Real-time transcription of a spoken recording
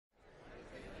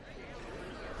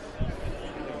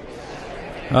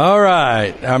All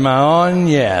right. Am I on?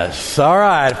 Yes. All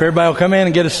right. If everybody will come in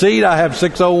and get a seat, I have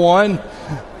 6:01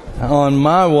 on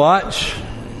my watch.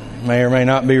 May or may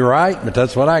not be right, but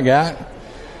that's what I got.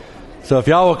 So if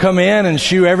y'all will come in and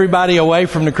shoo everybody away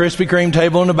from the Krispy Kreme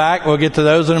table in the back, we'll get to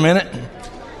those in a minute.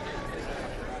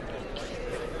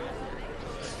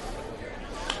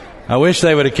 I wish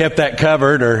they would have kept that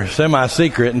covered or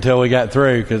semi-secret until we got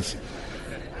through, because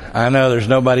I know there's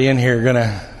nobody in here going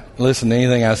to listen to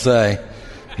anything I say.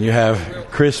 You have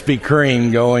Krispy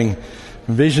Kreme going,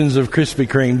 visions of Krispy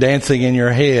Kreme dancing in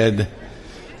your head.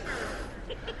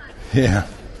 Yeah.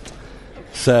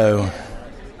 So,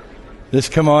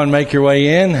 just come on, make your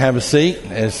way in, have a seat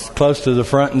as close to the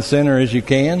front and center as you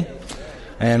can,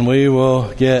 and we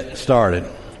will get started.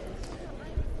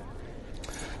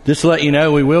 Just to let you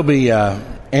know, we will be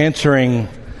answering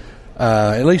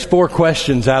at least 4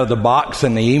 questions out of the box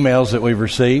in the emails that we've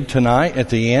received tonight at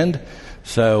the end.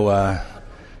 So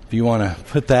if you want to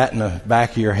put that in the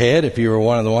back of your head, if you were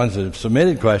one of the ones that have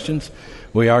submitted questions,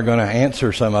 we are going to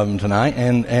answer some of them tonight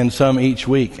and some each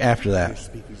week after that. Your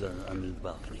speakers are under the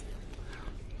balcony.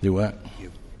 Do what?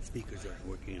 Your speakers are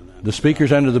working on that. The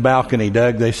speakers under the balcony,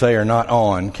 Doug, they say are not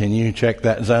on. Can you check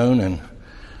that zone? And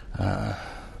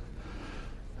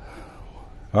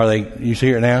are they? You see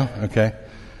it now? Okay.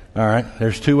 All right.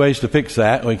 There's 2 ways to fix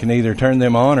that. We can either turn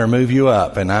them on or move you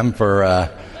up, and I'm for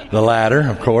the latter,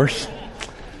 of course.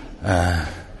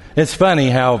 It's funny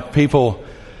how people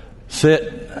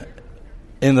sit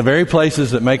in the very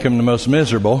places that make them the most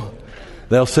miserable.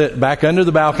 They'll sit back under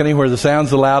the balcony where the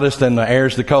sound's the loudest and the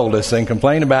air's the coldest and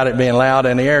complain about it being loud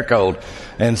and the air cold.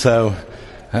 And so,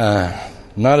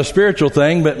 not a spiritual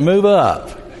thing, but move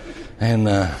up and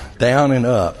down and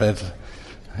up.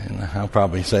 And I'll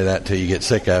probably say that till you get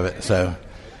sick of it. So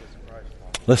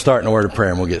let's start in a word of prayer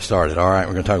and we'll get started. All right,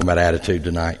 we're going to talk about attitude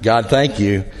tonight. God, thank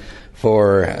you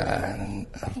for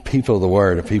people of the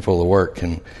Word, a people of the work.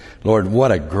 And Lord,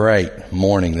 what a great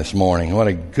morning this morning. What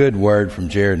a good word from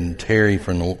Jared and Terry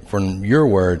from your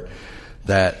Word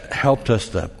that helped us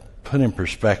to put in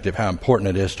perspective how important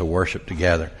it is to worship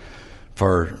together.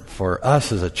 For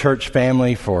us as a church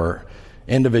family, for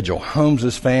individual homes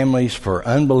as families, for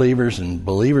unbelievers and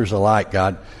believers alike,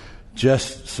 God,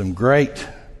 just some great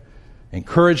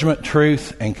encouragement,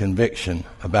 truth, and conviction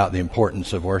about the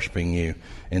importance of worshiping you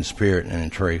in spirit and in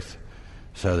truth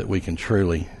so that we can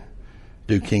truly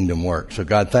do kingdom work. So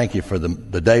God, thank you for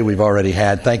the day we've already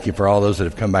had. Thank you for all those that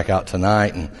have come back out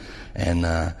tonight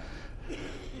and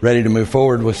ready to move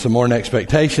forward with some more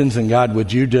NexTpectations. And God,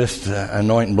 would you just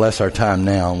anoint and bless our time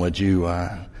now, and would you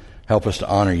help us to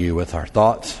honor you with our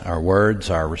thoughts, our words,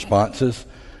 our responses,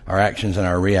 our actions, and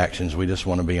our reactions. We just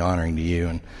want to be honoring to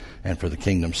you and for the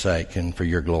kingdom's sake and for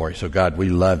your glory. So God, we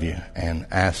love you and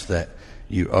ask that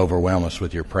you overwhelm us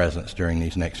with your presence during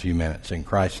these next few minutes. In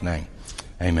Christ's name,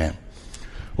 amen.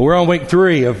 Well, we're on week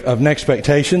 3 of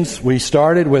NexTpectations. We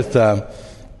started with, it's a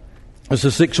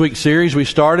 6-week series. We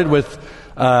started with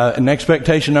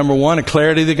NexTpectation number 1, a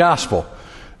clarity of the gospel.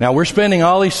 Now we're spending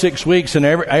all these 6 weeks, and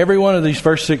every one of these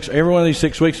 6 weeks of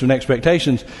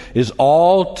NexTpectations is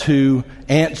all to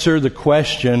answer the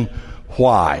question,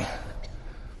 why?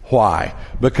 Why?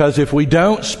 Because if we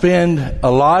don't spend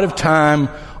a lot of time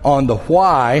on the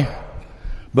why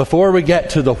before we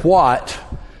get to the what,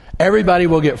 everybody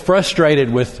will get frustrated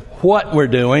with what we're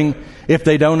doing if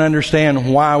they don't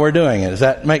understand why we're doing it. Does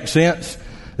that make sense?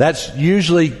 That's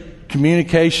usually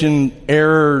communication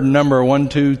error number 1,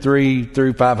 2, 3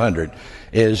 through 500,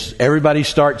 is everybody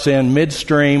starts in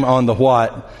midstream on the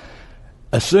what,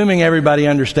 assuming everybody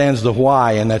understands the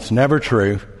why, and that's never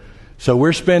true. So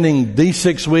we're spending these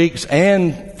 6 weeks,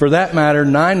 and for that matter,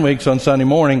 9 weeks on Sunday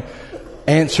morning,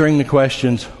 answering the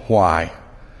questions why.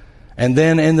 And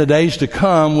then in the days to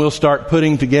come, we'll start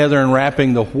putting together and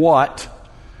wrapping the what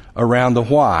around the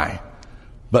why.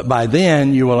 But by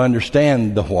then, you will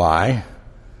understand the why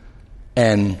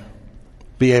and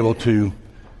be able to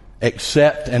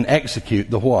accept and execute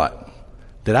the what.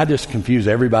 Did I just confuse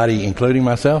everybody, including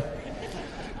myself?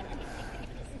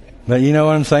 But you know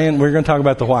what I'm saying? We're going to talk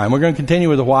about the why, and we're going to continue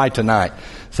with the why tonight.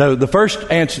 So the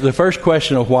first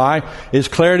question of why is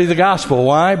clarity of the gospel.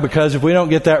 Why? Because if we don't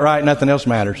get that right, nothing else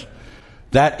matters.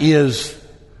 That is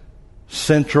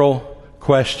central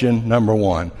question number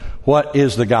 1. What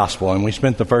is the gospel? And we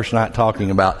spent the first night talking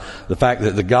about the fact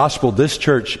that the gospel this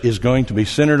church is going to be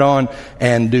centered on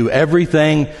and do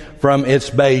everything from its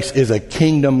base is a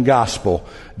kingdom gospel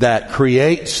that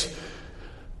creates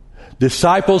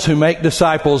disciples who make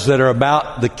disciples that are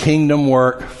about the kingdom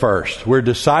work first. We're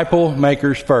disciple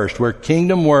makers first. We're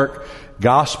kingdom work,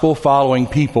 gospel following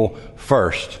people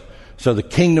first. So the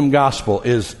kingdom gospel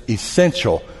is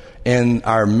essential in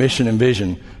our mission and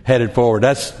vision headed forward.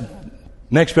 That's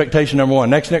NexTpectation number one.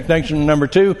 NexTpectation number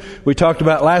two, we talked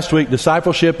about last week.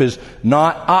 Discipleship is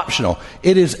not optional.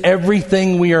 It is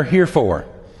everything we are here for.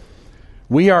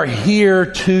 We are here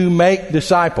to make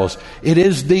disciples. It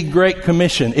is the Great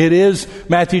Commission. It is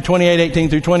Matthew 28:18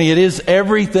 through 20. It is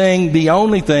everything, the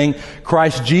only thing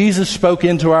Christ Jesus spoke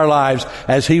into our lives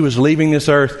as he was leaving this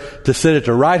earth to sit at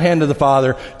the right hand of the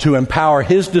Father to empower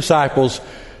his disciples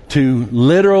to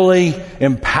literally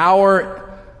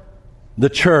empower the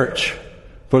church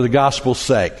for the gospel's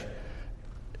sake.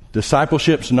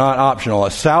 Discipleship's not optional.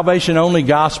 A salvation-only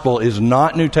gospel is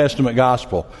not New Testament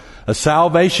gospel. A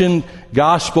salvation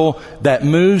gospel that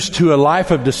moves to a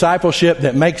life of discipleship,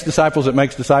 that makes disciples,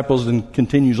 and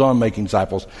continues on making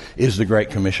disciples, is the Great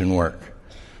Commission work.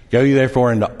 Go ye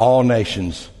therefore into all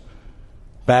nations,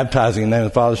 baptizing in the name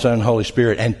of the Father, Son, and Holy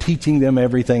Spirit, and teaching them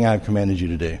everything I've commanded you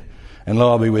to do. And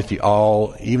lo, I'll be with you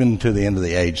all, even to the end of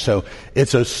the age. So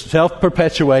it's a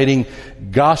self-perpetuating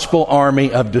gospel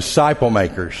army of disciple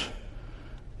makers,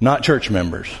 not church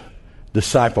members,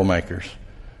 disciple makers.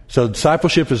 So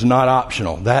discipleship is not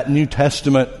optional. That New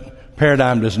Testament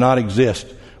paradigm does not exist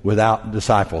without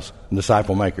disciples and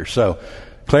disciple makers. So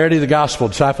clarity of the gospel,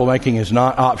 disciple making is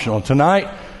not optional. Tonight,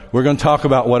 we're going to talk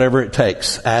about whatever it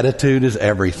takes. Attitude is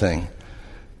everything.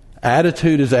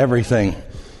 Attitude is everything.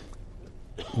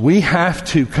 We have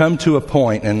to come to a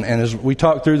point, and as we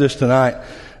talk through this tonight,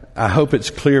 I hope it's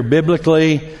clear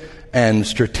biblically and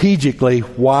strategically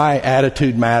why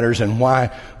attitude matters and why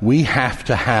we have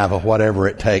to have a whatever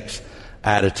it takes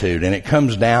attitude. And it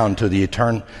comes down to the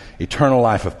eternal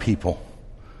life of people.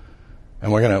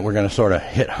 And we're gonna sort of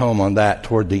hit home on that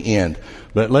toward the end.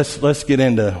 But let's get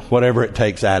into whatever it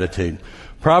takes attitude.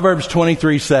 Proverbs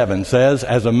 23:7 says,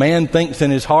 "As a man thinks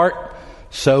in his heart,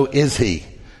 so is he."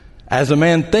 As a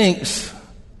man thinks,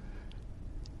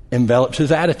 envelops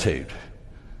his attitude.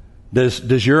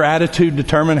 Does your attitude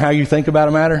determine how you think about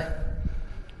a matter?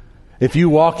 If you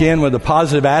walk in with a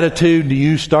positive attitude, do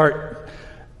you start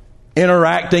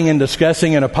interacting and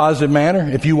discussing in a positive manner?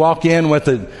 If you walk in with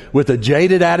a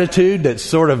jaded attitude that's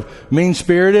sort of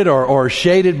mean-spirited or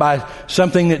shaded by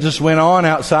something that just went on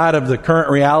outside of the current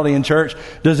reality in church,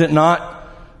 does it not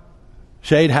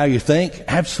shade how you think?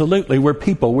 Absolutely. We're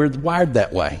people. We're wired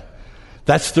that way.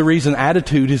 That's the reason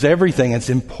attitude is everything. It's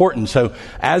important. So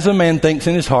as a man thinks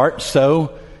in his heart,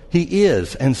 so he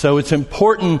is. And so it's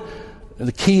important.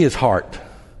 The key is heart.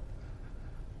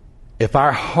 If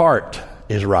our heart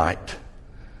is right,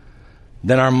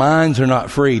 then our minds are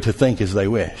not free to think as they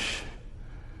wish.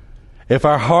 If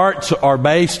our hearts are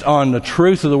based on the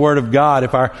truth of the Word of God,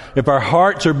 if our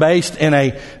hearts are based in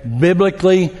a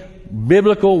biblical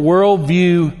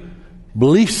worldview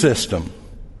belief system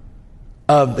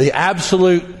of the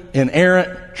absolute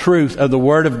inerrant truth of the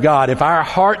Word of God, if our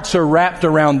hearts are wrapped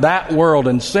around that world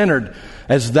and centered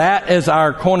as that as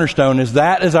our cornerstone, as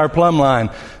that as our plumb line,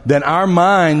 then our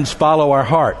minds follow our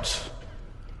hearts.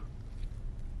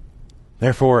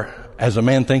 Therefore, as a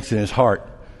man thinks in his heart,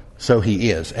 so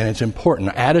he is. And it's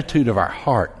important. The attitude of our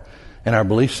heart and our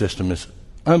belief system is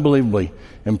unbelievably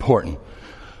important.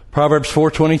 Proverbs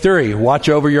 4:23, "Watch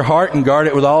over your heart and guard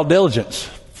it with all diligence,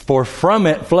 for from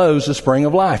it flows the spring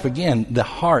of life." Again, the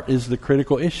heart is the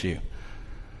critical issue.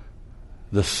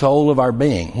 The soul of our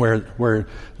being, where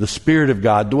the Spirit of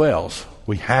God dwells.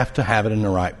 We have to have it in the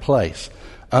right place,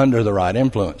 under the right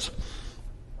influence.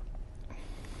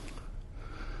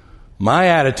 My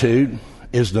attitude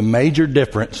is the major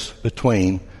difference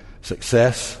between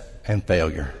success and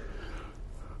failure.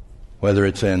 Whether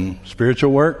it's in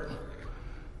spiritual work,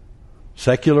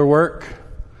 secular work,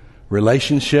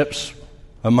 relationships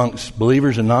amongst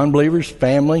believers and non-believers,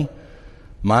 family,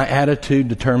 my attitude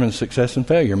determines success and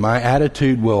failure. My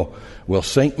attitude will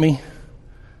sink me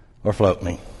or float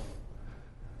me.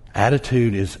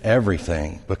 Attitude is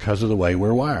everything because of the way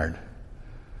we're wired.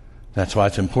 That's why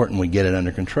it's important we get it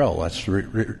under control. That's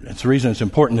the reason it's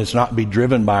important it's not be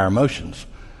driven by our emotions.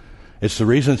 It's the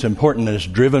reason it's important that it's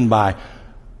driven by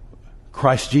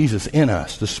Christ Jesus in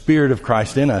us, the Spirit of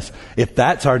Christ in us. If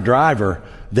that's our driver,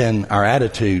 then our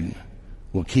attitude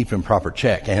will keep in proper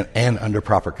check and under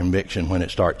proper conviction when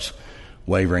it starts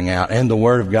wavering out. And the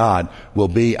Word of God will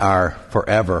be our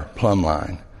forever plumb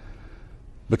line,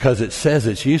 because it says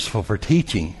it's useful for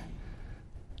teaching,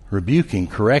 rebuking,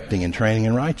 correcting, and training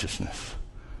in righteousness.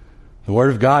 The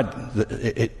Word of God,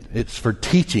 it's for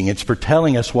teaching. It's for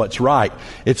telling us what's right.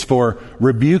 It's for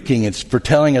rebuking. It's for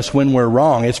telling us when we're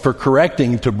wrong. It's for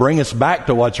correcting to bring us back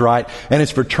to what's right. And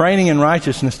it's for training in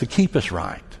righteousness to keep us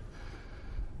right.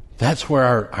 That's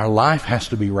where our life has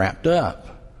to be wrapped up.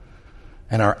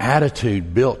 And our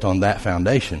attitude built on that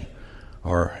foundation,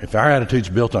 or if our attitude's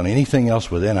built on anything else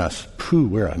within us,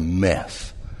 we're a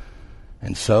mess.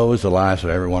 And so is the lives of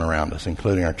everyone around us,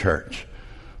 including our church.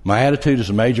 My attitude is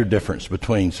a major difference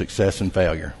between success and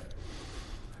failure.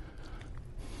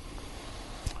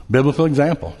 Biblical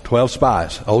example, 12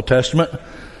 spies. Old Testament,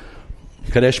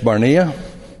 Kadesh Barnea,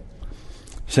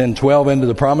 send 12 into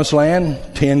the promised land,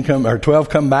 12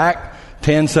 come back,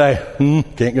 10 say,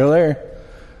 can't go there.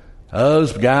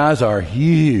 Those guys are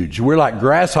huge. We're like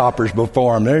grasshoppers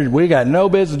before them. We got no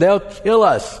business. They'll kill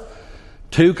us.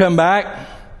 2 come back,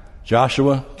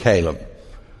 Joshua, Caleb.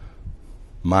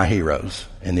 My heroes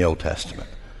in the Old Testament,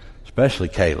 especially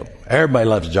Caleb. Everybody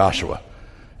loves Joshua.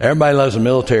 Everybody loves a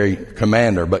military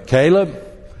commander, but Caleb,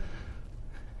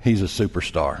 he's a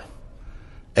superstar.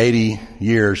 80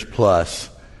 years plus.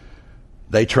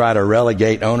 They try to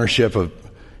relegate ownership of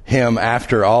him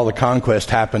after all the conquest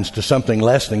happens to something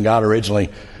less than God originally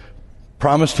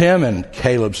promised him, and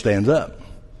Caleb stands up.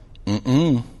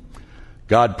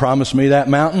 God promised me that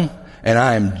mountain, and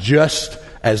I am just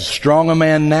as strong a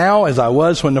man now as I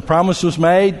was when the promise was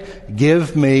made.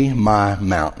 Give me my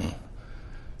mountain.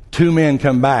 2 men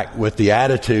come back with the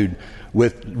attitude,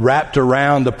 wrapped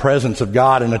around the presence of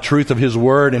God and the truth of His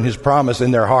Word and His promise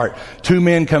in their heart. 2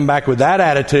 men come back with that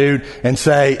attitude and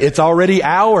say, it's already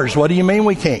ours. What do you mean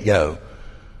we can't go?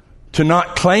 To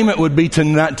not claim it would be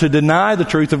to deny the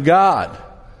truth of God.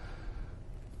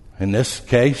 In this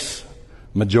case,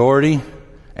 majority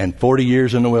and 40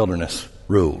 years in the wilderness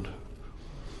ruled.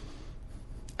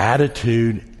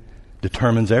 Attitude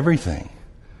determines everything.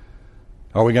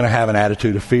 Are we going to have an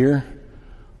attitude of fear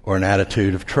or an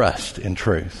attitude of trust in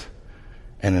truth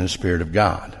and in the Spirit of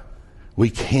God? We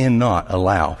cannot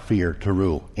allow fear to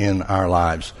rule in our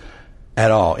lives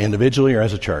at all, individually or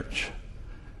as a church,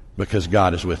 because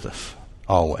God is with us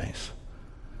always.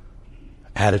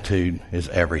 Attitude is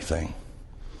everything.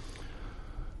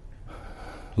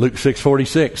 Luke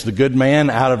 6:46, the good man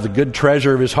out of the good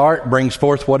treasure of his heart brings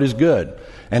forth what is good.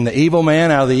 And the evil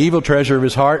man out of the evil treasure of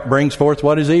his heart brings forth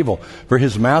what is evil. For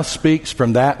his mouth speaks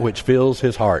from that which fills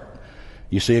his heart.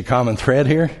 You see a common thread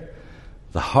here?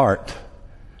 The heart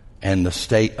and the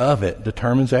state of it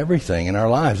determines everything in our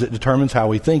lives. It determines how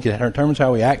we think. It determines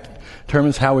how we act. It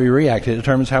determines how we react. It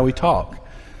determines how we talk.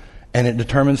 And it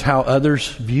determines how others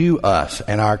view us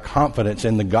and our confidence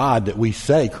in the God that we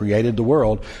say created the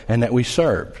world and that we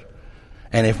serve.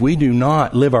 And if we do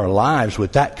not live our lives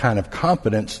with that kind of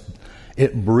confidence,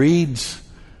 it breeds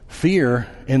fear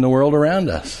in the world around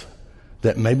us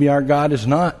that maybe our God is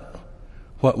not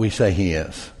what we say He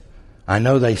is. I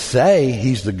know they say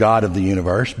He's the God of the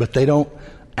universe, but they don't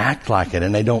act like it,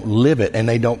 and they don't live it, and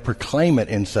they don't proclaim it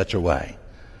in such a way.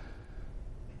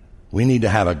 We need to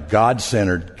have a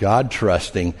God-centered,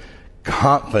 God-trusting,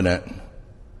 confident,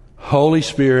 Holy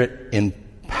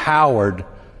Spirit-empowered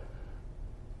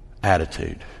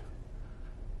attitude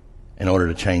in order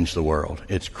to change the world.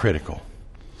 It's critical.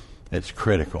 It's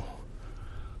critical.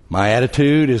 My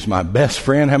attitude is my best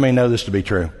friend. How many know this to be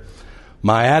true?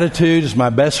 My attitude is my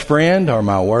best friend or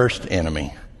my worst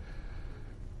enemy.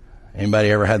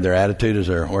 Anybody ever had their attitude as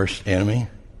their worst enemy?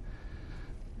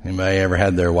 Anybody ever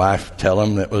had their wife tell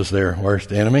them that was their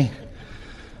worst enemy?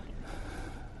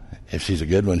 If she's a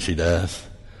good one, she does.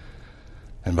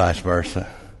 And vice versa.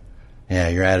 Yeah,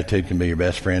 your attitude can be your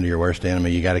best friend or your worst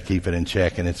enemy. You got to keep it in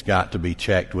check, and it's got to be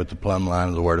checked with the plumb line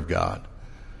of the Word of God.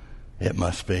 It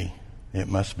must be. It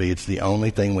must be. It's the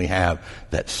only thing we have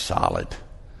that's solid.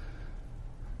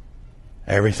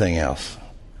 Everything else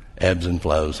ebbs and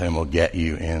flows and will get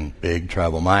you in big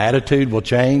trouble. My attitude will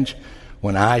change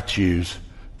when I choose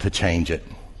to change it.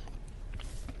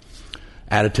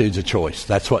 Attitude's a choice.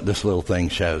 That's what this little thing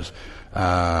shows.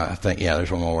 I think,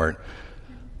 there's one more word.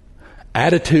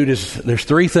 Attitude is, there's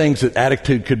 3 things that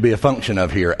attitude could be a function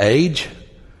of here. Age,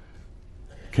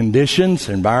 conditions,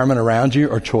 environment around you,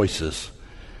 or choices.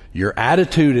 Your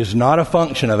attitude is not a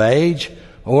function of age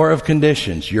or of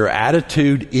conditions. Your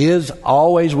attitude is,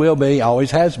 always will be,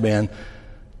 always has been,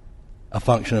 a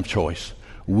function of choice.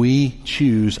 We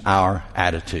choose our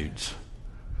attitudes.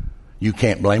 You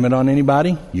can't blame it on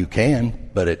anybody. You can,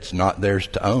 but it's not theirs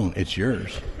to own. It's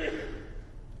yours.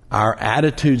 Our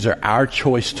attitudes are our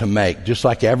choice to make, just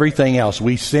like everything else.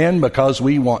 We sin because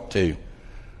we want to.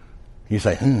 You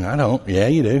say, I don't. Yeah,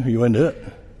 you do. You wouldn't do it.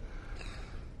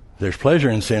 There's pleasure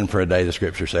in sin for a day, the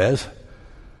Scripture says.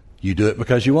 You do it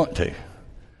because you want to.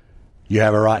 You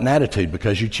have a rotten attitude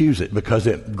because you choose it, because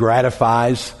it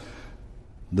gratifies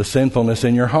the sinfulness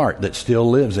in your heart that still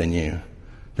lives in you,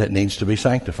 that needs to be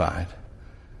sanctified.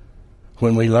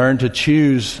 When we learn to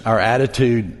choose our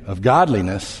attitude of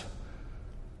godliness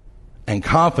and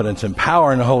confidence and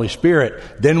power in the Holy Spirit,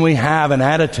 then we have an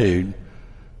attitude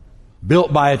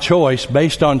built by a choice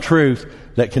based on truth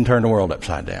that can turn the world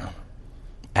upside down.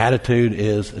 Attitude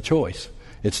is a choice.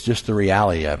 It's just the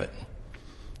reality of it.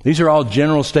 These are all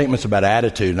general statements about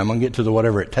attitude, and I'm going to get to the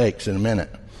whatever it takes in a minute.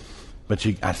 But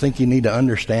I think you need to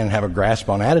understand and have a grasp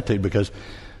on attitude because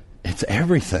it's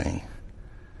everything.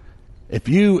 If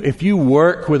you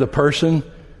work with a person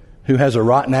who has a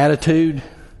rotten attitude,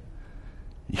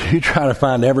 you try to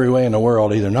find every way in the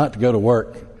world either not to go to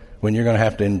work when you're going to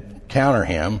have to encounter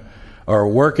him or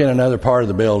work in another part of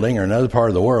the building or another part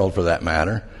of the world for that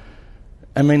matter.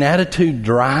 I mean, attitude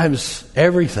drives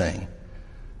everything.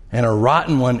 And a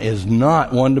rotten one is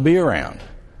not one to be around.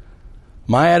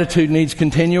 My attitude needs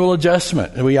continual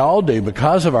adjustment. We all do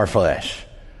because of our flesh.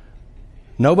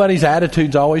 Nobody's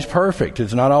attitude's always perfect.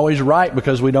 It's not always right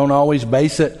because we don't always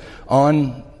base it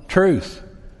on truth.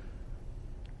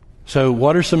 So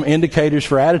what are some indicators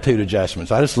for attitude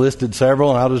adjustments? I just listed several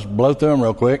and I'll just blow through them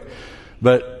real quick.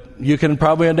 But you can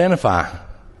probably identify.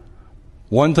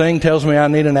 One thing tells me I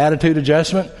need an attitude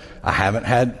adjustment. I haven't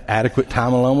had adequate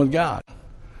time alone with God.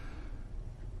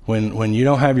 When you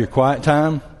don't have your quiet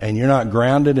time and you're not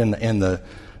grounded in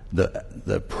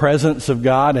the presence of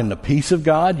God and the peace of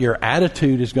God, your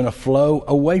attitude is going to flow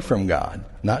away from God,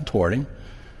 not toward Him.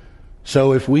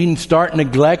 So if we start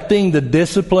neglecting the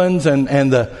disciplines and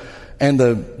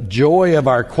the joy of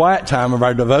our quiet time, of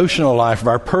our devotional life, of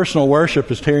our personal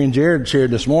worship, as Terry and Jared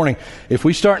shared this morning, if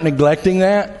we start neglecting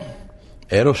that,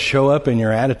 it'll show up in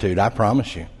your attitude, I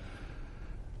promise you.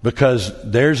 Because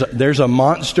there's a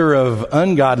monster of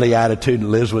ungodly attitude that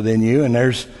lives within you, and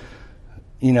there's,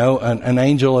 an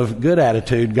angel of good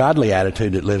attitude, godly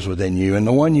attitude that lives within you. And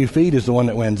the one you feed is the one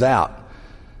that wins out.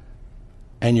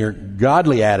 And your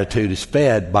godly attitude is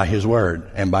fed by His Word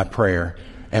and by prayer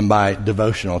and by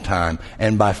devotional time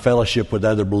and by fellowship with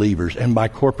other believers and by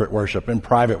corporate worship and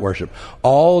private worship.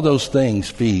 All those things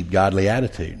feed godly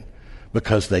attitude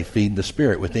because they feed the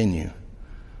Spirit within you.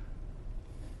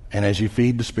 And as you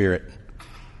feed the Spirit,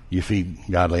 you feed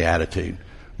godly attitude.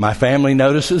 My family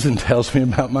notices and tells me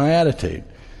about my attitude.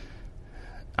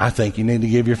 I think you need to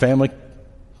give your family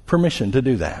permission to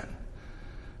do that.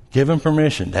 Give them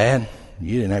permission. Dad,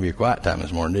 you didn't have your quiet time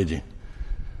this morning, did you?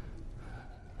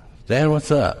 Dad,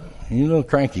 what's up? You're a little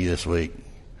cranky this week.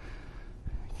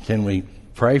 Can we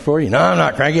pray for you? No, I'm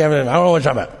not cranky. I don't know what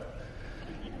you're talking about.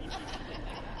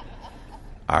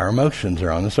 Our emotions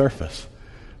are on the surface.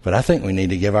 But I think we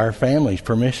need to give our families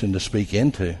permission to speak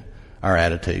into our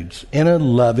attitudes in a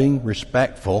loving,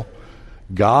 respectful,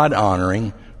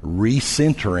 God-honoring,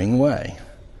 recentering way.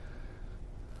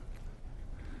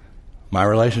 My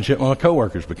relationship with my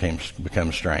coworkers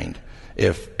becomes strained.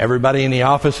 If everybody in the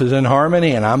office is in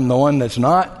harmony and I'm the one that's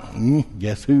not,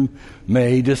 guess who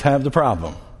may just have the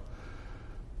problem?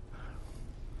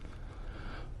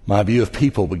 My view of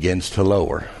people begins to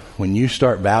lower. When you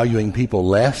start valuing people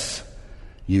less,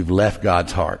 you've left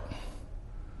God's heart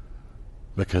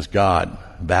because God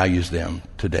values them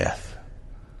to death.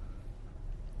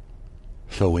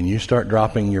 So when you start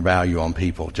dropping your value on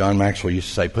people, John Maxwell used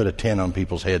to say, put a 10 on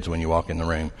people's heads when you walk in the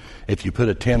room. If you put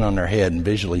a 10 on their head and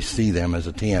visually see them as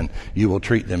a 10, you will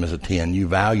treat them as a 10. You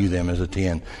value them as a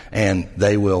 10, and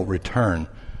they will return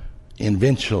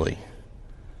eventually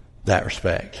that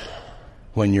respect.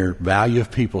 When your value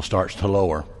of people starts to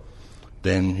lower,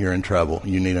 then you're in trouble.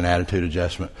 You need an attitude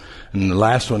adjustment. And the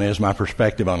last one is my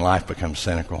perspective on life becomes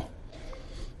cynical.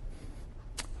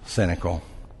 Cynical.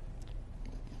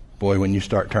 Boy, when you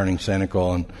start turning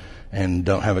cynical and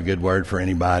don't have a good word for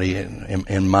anybody,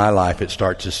 in my life it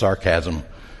starts as sarcasm.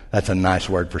 That's a nice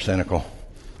word for cynical.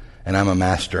 And I'm a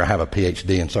master. I have a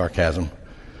PhD in sarcasm.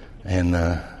 And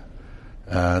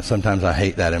sometimes I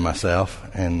hate that in myself.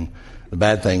 And the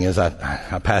bad thing is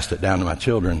I passed it down to my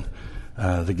children.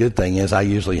 The good thing is I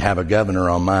usually have a governor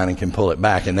on mine and can pull it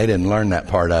back, and they didn't learn that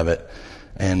part of it.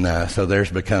 And so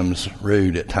theirs becomes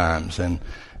rude at times.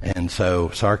 And so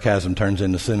sarcasm turns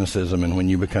into cynicism, and when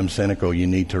you become cynical, you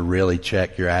need to really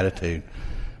check your attitude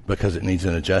because it needs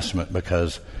an adjustment,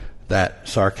 because that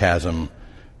sarcasm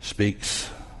speaks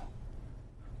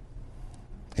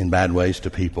in bad ways to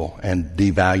people and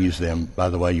devalues them by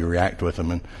the way you react with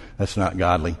them, and that's not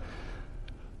godly.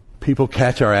 People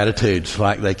catch our attitudes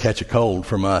like they catch a cold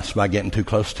from us by getting too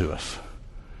close to us.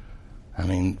 I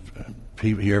mean,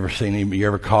 you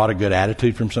ever caught a good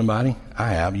attitude from somebody? I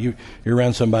have. You're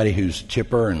around somebody who's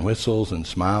chipper and whistles and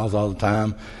smiles all the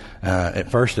time. At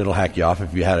first, it'll hack you off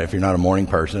if you're not a morning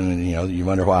person, and you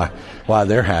wonder why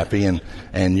they're happy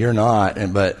and you're not.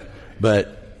 But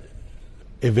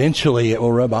eventually, it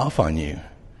will rub off on you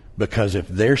Because if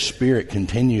their spirit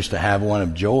continues to have one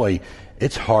of joy,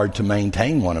 it's hard to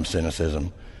maintain one of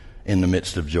cynicism in the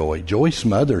midst of joy. Joy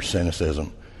smothers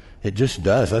cynicism. It just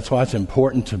does. That's why it's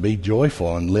important to be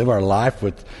joyful and live our life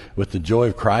with the joy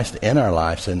of Christ in our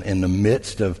lives and in the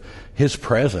midst of His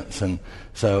presence. And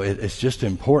so it's just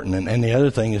important. And the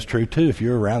other thing is true too. If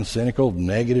you're around cynical,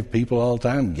 negative people all the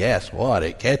time, guess what?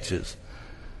 It catches.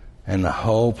 And the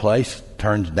whole place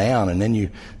turns down. And then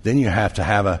you have to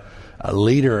have a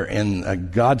leader, a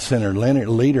God-centered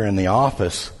leader in the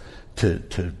office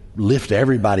to lift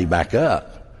everybody back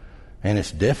up. And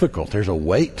it's difficult. There's a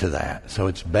weight to that. So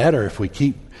it's better if we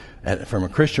keep, from a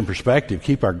Christian perspective,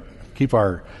 keep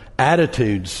our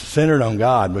attitudes centered on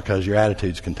God, because your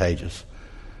attitude's contagious.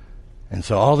 And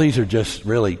so all these are just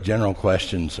really general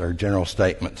questions or general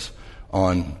statements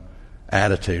on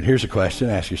attitude. Here's a question.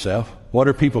 Ask yourself, what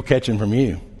are people catching from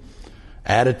you?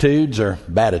 Attitudes or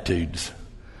batitudes?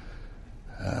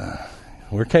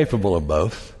 We're capable of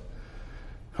both.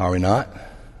 Are we not?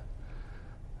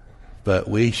 But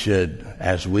we should,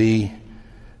 as we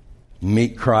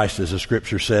meet Christ, as the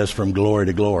Scripture says, from glory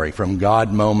to glory, from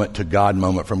God moment to God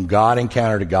moment, from God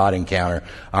encounter to God encounter,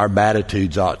 our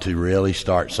attitudes ought to really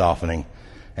start softening,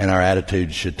 and our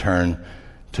attitudes should turn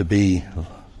to be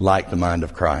like the mind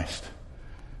of Christ.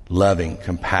 Loving,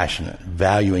 compassionate,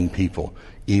 valuing people,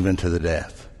 even to the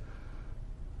death.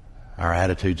 Our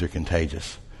attitudes are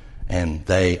contagious, and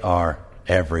they are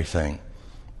everything.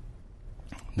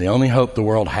 The only hope the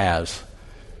world has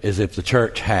is if the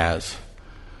church has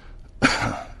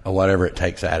a whatever it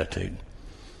takes attitude.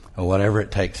 A whatever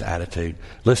it takes attitude.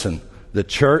 Listen, the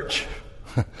church,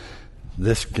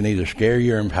 this can either scare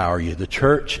you or empower you. The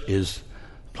church is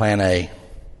plan A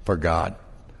for God.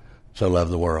 So love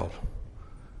the world.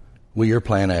 We are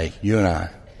plan A, you and I.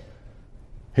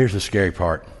 Here's the scary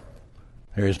part.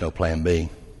 There is no plan B.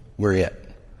 We're it.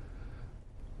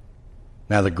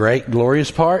 Now the great,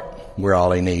 glorious part, we're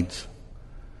all He needs.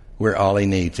 We're all He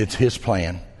needs. It's His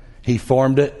plan. He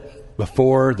formed it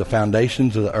before the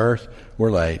foundations of the earth were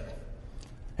laid.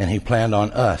 And He planned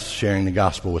on us sharing the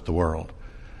gospel with the world.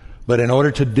 But in order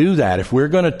to do that, if we're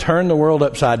going to turn the world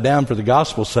upside down for the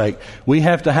gospel's sake, we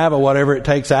have to have a whatever it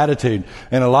takes attitude.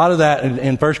 And a lot of that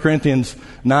in 1 Corinthians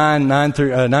 19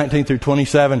 through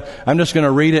 27, I'm just going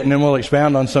to read it and then we'll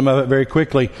expound on some of it very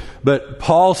quickly. But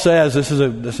Paul says, this is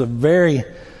a very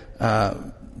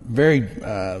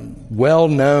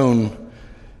well-known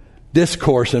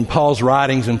discourse in Paul's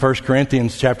writings in 1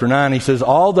 Corinthians chapter 9. He says,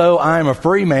 although I am a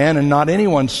free man and not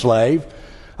anyone's slave,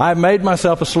 I have made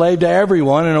myself a slave to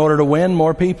everyone in order to win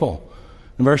more people.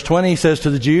 In verse 20, he says,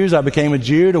 to the Jews, I became a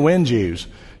Jew to win Jews.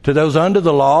 To those under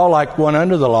the law, like one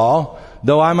under the law,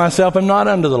 though I myself am not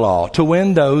under the law, to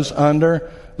win those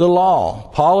under the law.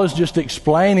 Paul is just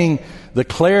explaining the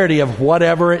clarity of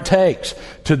whatever it takes.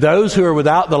 To those who are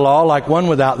without the law, like one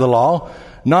without the law,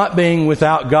 not being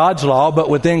without God's law,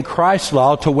 but within Christ's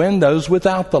law, to win those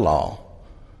without the law.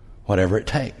 Whatever it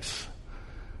takes.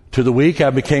 To the weak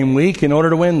I became weak in order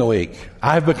to win the weak.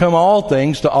 I have become all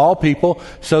things to all people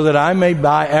so that I may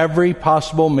by every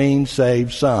possible means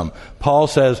save some. Paul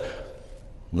says,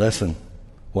 listen,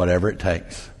 whatever it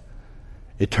takes.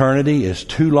 Eternity is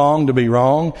too long to be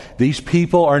wrong. These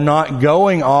people are not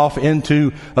going off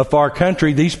into a far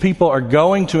country. These people are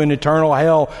going to an eternal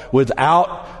hell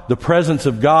without the presence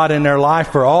of God in their life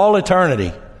for all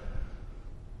eternity.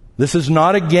 This is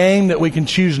not a game that we can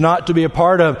choose not to be a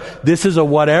part of. This is a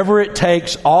whatever it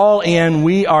takes, all in.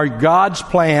 We are God's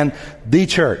plan, the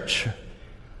church.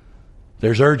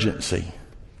 There's urgency.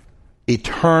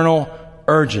 Eternal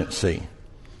urgency.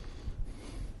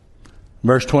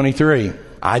 Verse 23,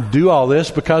 I do all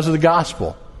this because of the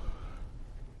gospel,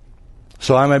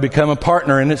 so I may become a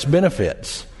partner in its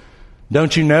benefits.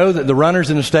 Don't you know that the runners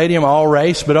in the stadium all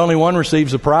race, but only one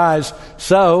receives the prize?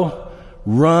 So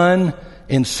run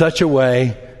in such a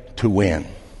way to win.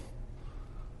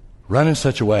 Run in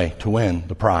such a way to win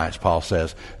the prize, Paul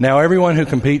says. Now, everyone who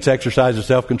competes exercises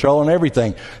self-control in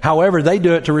everything. However, they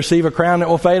do it to receive a crown that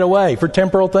will fade away for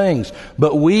temporal things.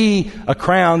 But we, a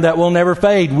crown that will never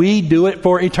fade. We do it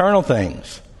for eternal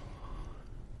things.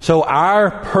 So our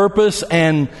purpose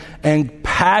and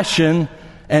passion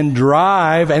and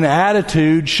drive and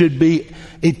attitude should be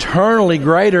eternally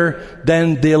greater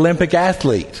than the Olympic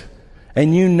athlete.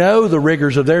 And you know the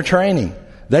rigors of their training.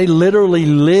 They literally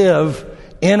live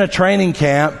in a training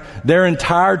camp their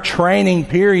entire training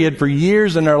period for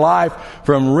years in their life,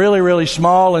 from really, really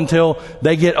small until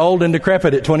they get old and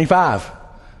decrepit at 25.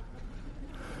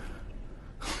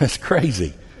 That's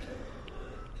crazy.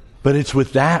 But it's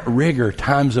with that rigor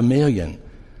times a million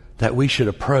that we should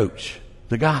approach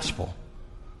the gospel.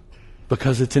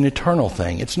 because it's an eternal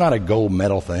thing. It's not a gold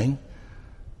medal thing.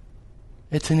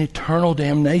 It's an eternal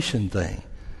damnation thing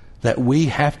that we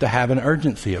have to have an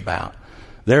urgency about.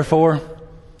 Therefore,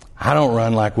 I don't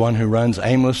run like one who runs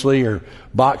aimlessly or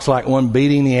box like one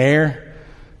beating the air.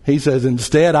 He says,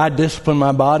 instead, I discipline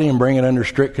my body and bring it under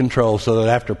strict control so that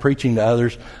after preaching to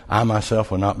others, I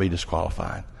myself will not be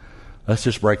disqualified. Let's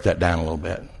just break that down a little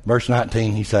bit. Verse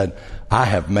 19, he said, I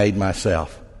have made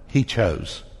myself. He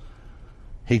chose.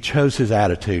 He chose his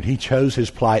attitude. He chose his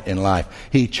plight in life.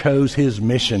 He chose his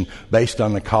mission based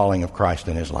on the calling of Christ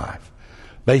in his life.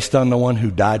 Based on the one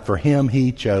who died for him,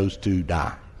 he chose to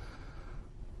die.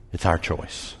 It's our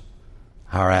choice.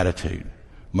 Our attitude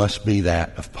must be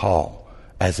that of Paul,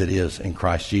 as it is in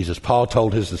Christ Jesus. Paul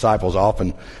told his disciples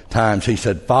oftentimes, he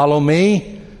said, follow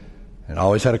me, and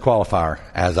always had a qualifier,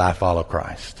 as I follow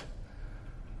Christ.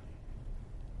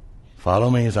 Follow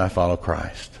me as I follow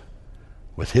Christ.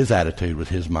 With his attitude, with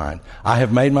his mind. I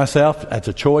have made myself, that's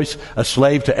a choice, a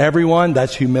slave to everyone.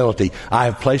 That's humility. I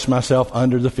have placed myself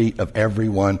under the feet of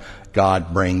everyone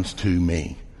God brings to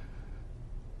me.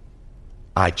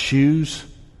 I choose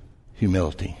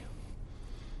humility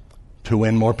to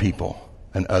win more people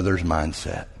and others'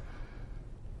 mindset.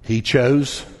 He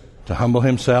chose to humble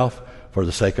himself for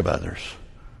the sake of others,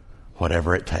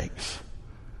 whatever it takes.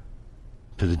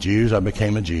 To the Jews, I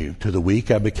became a Jew. To the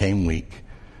weak, I became weak.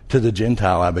 To the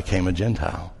Gentile, I became a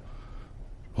Gentile.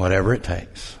 Whatever it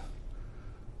takes,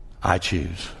 I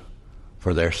choose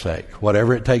for their sake.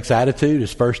 Whatever it takes attitude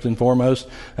is first and foremost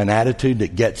an attitude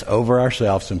that gets over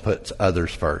ourselves and puts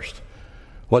others first.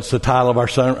 What's the title of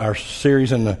our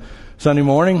series in the Sunday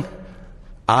morning?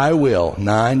 I will,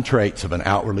 9 traits of an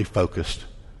outwardly focused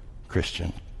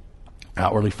Christian,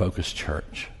 outwardly focused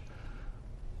church.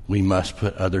 We must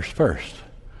put others first.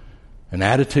 An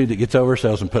attitude that gets over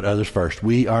ourselves and put others first.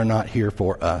 We are not here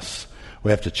for us.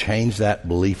 We have to change that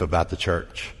belief about the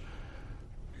church.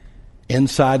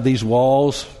 Inside these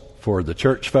walls, for the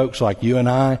church folks like you and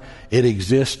I, it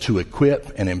exists to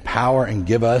equip and empower and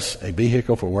give us a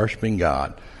vehicle for worshiping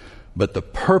God. But the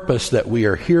purpose that we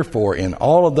are here for in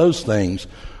all of those things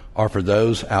are for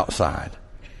those outside.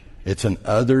 It's an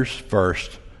others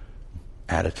first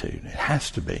attitude. It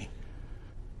has to be.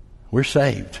 We're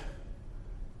saved.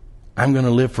 I'm going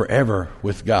to live forever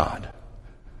with God.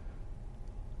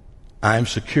 I'm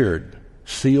secured,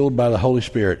 sealed by the Holy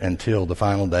Spirit until the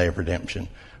final day of redemption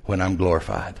when I'm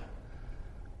glorified.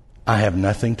 I have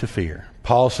nothing to fear.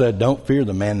 Paul said, don't fear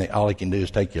the man that all he can do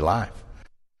is take your life.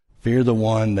 Fear the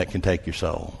one that can take your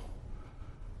soul.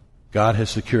 God has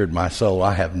secured my soul.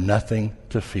 I have nothing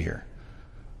to fear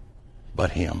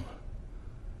but him.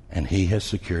 And he has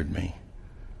secured me.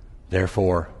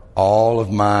 Therefore, all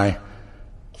of my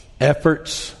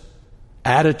efforts,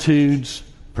 attitudes,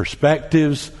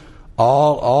 perspectives,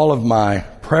 all of my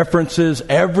preferences,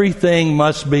 everything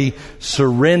must be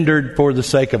surrendered for the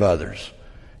sake of others.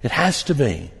 It has to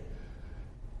be.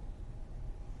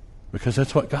 Because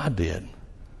that's what God did.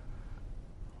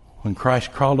 When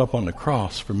Christ crawled up on the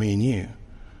cross for me and you,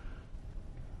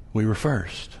 we were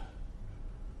first.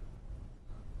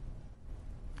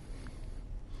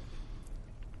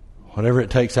 Whatever it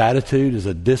takes attitude is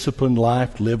a disciplined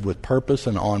life lived with purpose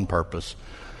and on purpose.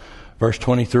 Verse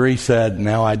 23 said,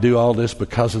 now I do all this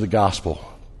because of the gospel,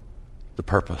 the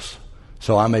purpose,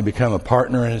 so I may become a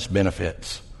partner in its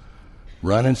benefits.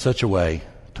 Run in such a way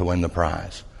to win the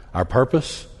prize. Our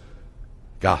purpose,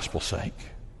 gospel's sake.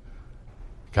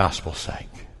 Gospel's sake.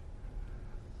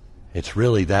 It's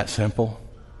really that simple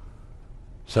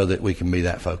so that we can be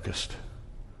that focused.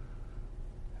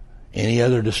 Any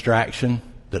other distraction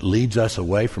that leads us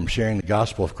away from sharing the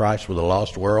gospel of Christ with a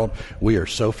lost world, we are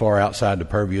so far outside the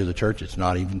purview of the church, it's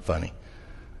not even funny.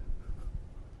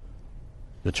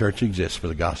 The church exists for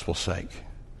the gospel's sake,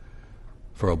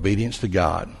 for obedience to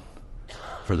God,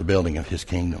 for the building of his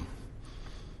kingdom.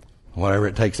 Whatever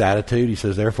it takes attitude, he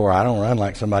says, therefore I don't run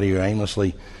like somebody who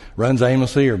runs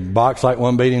aimlessly or box like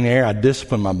one beating the air. I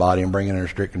discipline my body and bring it under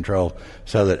strict control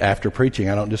so that after preaching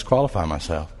I don't disqualify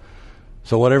myself.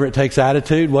 So whatever it takes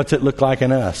attitude, what's it look like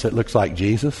in us? It looks like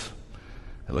Jesus.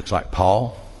 It looks like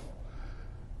Paul.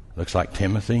 It looks like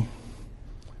Timothy. It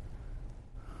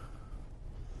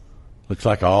looks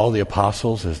like all the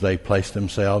apostles as they placed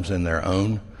themselves in their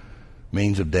own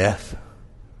means of death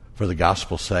for the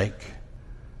gospel's sake.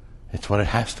 It's what it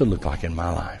has to look like in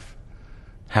my life.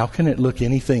 How can it look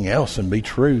anything else and be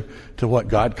true to what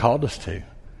God called us to?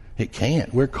 It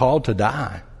can't. We're called to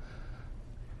die.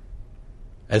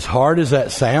 As hard as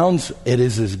that sounds, it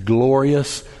is as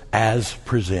glorious as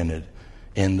presented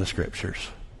in the Scriptures.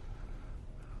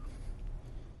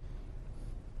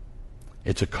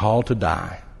 It's a call to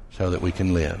die so that we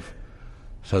can live,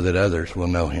 so that others will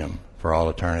know him for all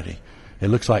eternity. It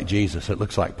looks like Jesus. It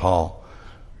looks like Paul.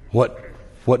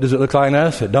 What does it look like in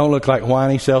us? It don't look like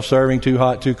whiny, self-serving, too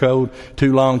hot, too cold,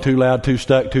 too long, too loud, too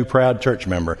stuck, too proud church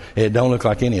member. It don't look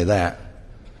like any of that.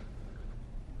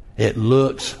 It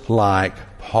looks like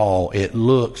Paul. It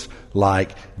looks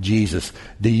like Jesus.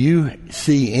 Do you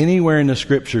see anywhere in the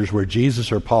scriptures where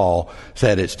Jesus or Paul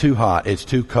said it's too hot, it's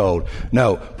too cold?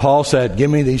 No, Paul said, give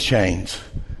me these chains.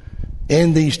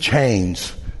 In these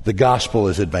chains, the gospel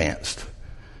is advanced.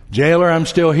 Jailer, I'm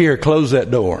still here. Close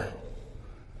that door.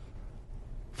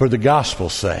 For the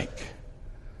gospel's sake.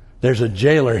 There's a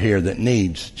jailer here that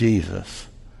needs Jesus.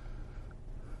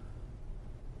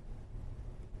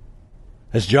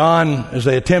 As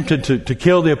they attempted to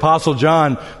kill the Apostle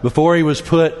John before he was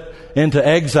put into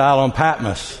exile on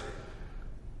Patmos,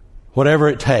 whatever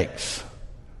it takes.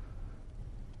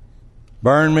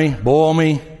 Burn me, boil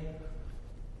me.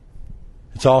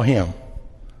 It's all him.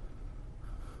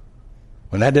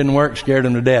 When that didn't work, scared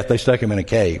him to death, they stuck him in a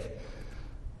cave.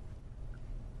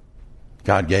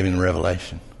 God gave him the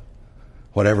revelation.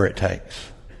 Whatever it takes.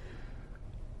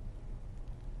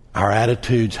 Our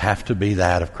attitudes have to be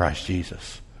that of Christ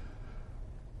Jesus.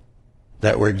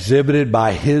 That were exhibited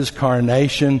by his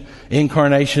incarnation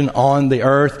on the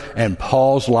earth, and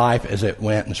Paul's life as it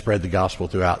went and spread the gospel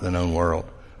throughout the known world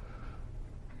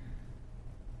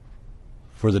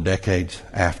for the decades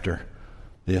after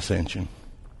the ascension.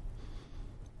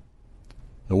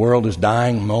 The world is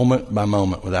dying moment by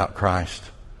moment without Christ.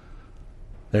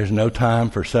 There's no time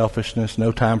for selfishness,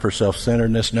 no time for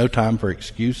self-centeredness, no time for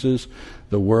excuses.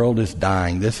 The world is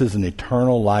dying. This is an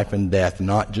eternal life and death,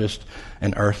 not just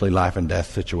an earthly life and death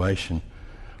situation.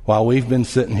 While we've been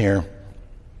sitting here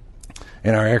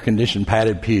in our air-conditioned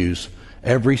padded pews,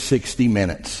 every 60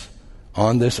 minutes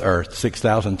on this earth,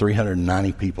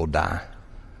 6,390 people die.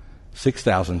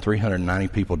 6,390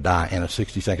 people die in a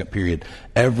 60-second period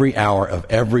every hour of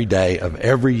every day of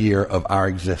every year of our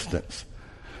existence.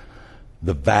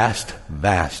 The vast,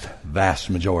 vast, vast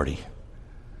majority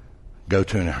go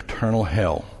to an eternal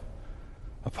hell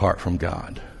apart from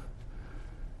God.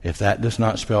 If that does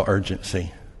not spell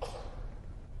urgency,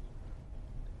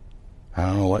 I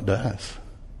don't know what does.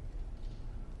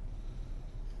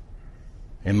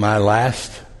 In my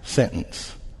last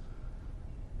sentence,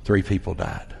 3 people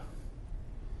died.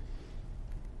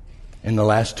 In the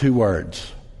last 2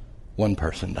 words, 1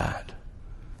 person died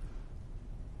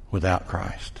without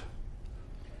Christ.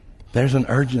 There's an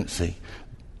urgency.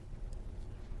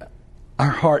 Our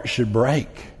hearts should break.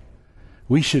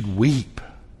 We should weep.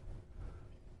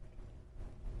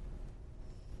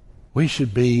 We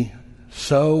should be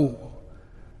so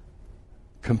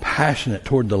compassionate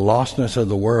toward the lostness of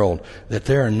the world that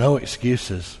there are no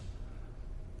excuses.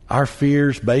 Our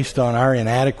fears based on our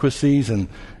inadequacies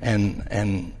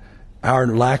and our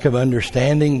lack of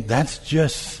understanding, that's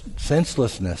just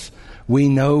senselessness. We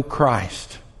know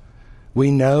Christ. We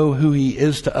know who he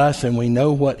is to us, and we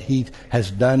know what he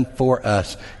has done for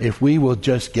us. If we will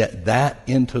just get that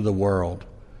into the world,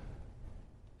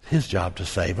 it's his job to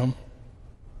save them.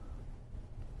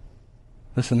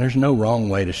 Listen, there's no wrong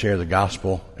way to share the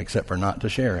gospel except for not to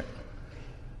share it.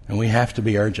 And we have to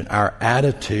be urgent. Our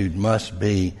attitude must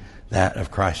be that of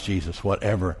Christ Jesus,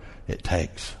 whatever it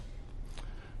takes.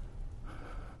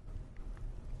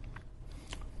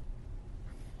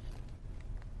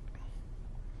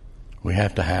 We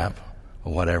have to have a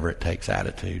whatever it takes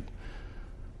attitude.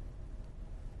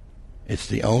 It's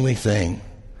the only thing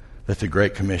that the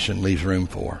Great Commission leaves room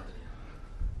for.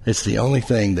 It's the only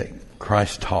thing that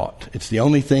Christ taught. It's the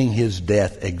only thing his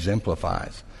death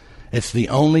exemplifies. It's the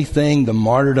only thing the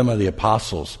martyrdom of the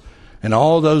apostles and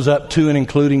all those up to and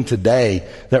including today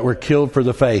that were killed for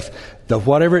the faith. The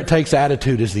whatever it takes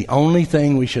attitude is the only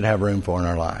thing we should have room for in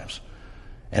our lives.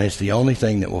 And it's the only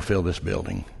thing that will fill this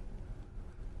building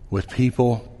with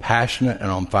people passionate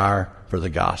and on fire for the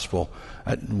gospel.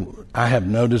 I have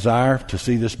no desire to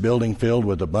see this building filled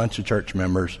with a bunch of church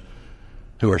members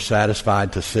who are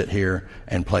satisfied to sit here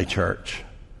and play church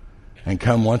and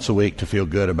come once a week to feel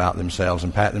good about themselves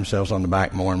and pat themselves on the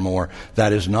back more and more.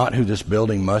 That is not who this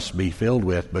building must be filled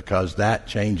with, because that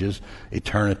changes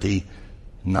eternity,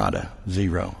 nada,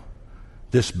 zero.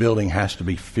 This building has to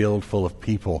be filled full of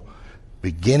people,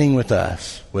 beginning with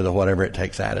us, with a whatever it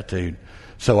takes attitude.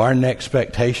 So our next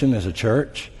expectation as a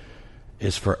church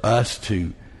is for us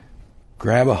to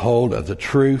grab a hold of the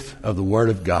truth of the Word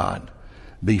of God,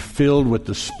 be filled with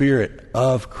the Spirit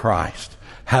of Christ,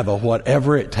 have a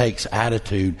whatever it takes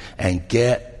attitude, and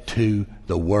get to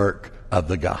the work of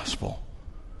the gospel.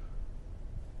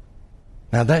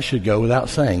 Now, that should go without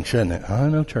saying, shouldn't it? I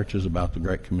know church is about the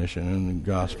Great Commission and the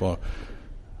gospel.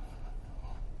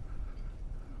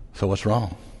 So what's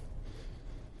wrong?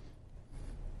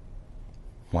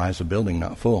 Why is the building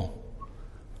not full?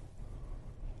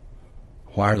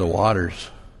 Why are the waters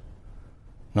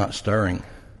not stirring?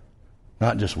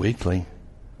 Not just weekly,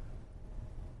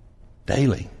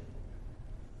 daily.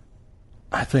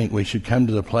 I think we should come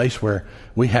to the place where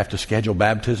we have to schedule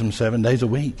baptism 7 days a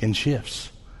week in shifts.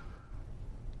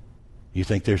 You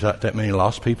think there's not that many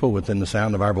lost people within the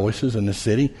sound of our voices in this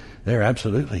city? There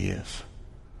absolutely is.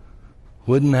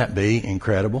 Wouldn't that be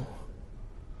incredible?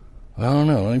 Well, I don't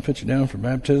know. Let me put you down for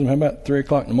baptism. How about 3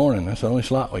 o'clock in the morning? That's the only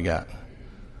slot we got.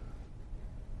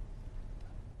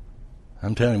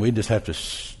 I'm telling you, we just have to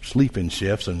sleep in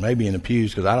shifts and maybe in the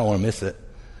pews because I don't want to miss it.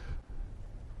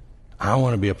 I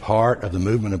want to be a part of the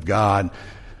movement of God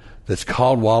that's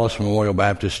called Wallace Memorial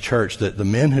Baptist Church, that the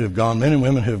men and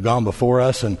women who have gone before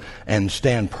us and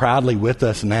stand proudly with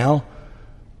us now,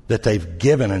 that they've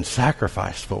given and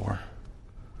sacrificed for.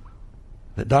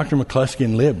 That Dr. McCluskey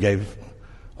and Lib gave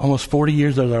almost 40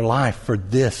 years of their life for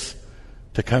this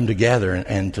to come together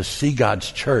and to see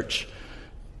God's church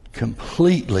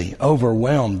completely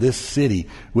overwhelm this city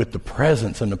with the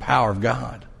presence and the power of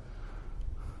God.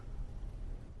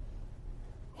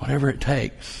 Whatever it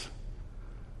takes.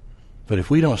 But if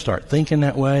we don't start thinking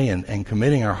that way and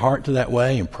committing our heart to that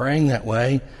way and praying that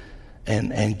way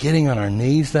and getting on our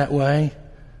knees that way,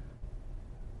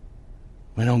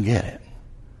 we don't get it.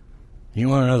 You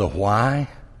want to know the why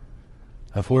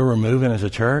of where we're moving as a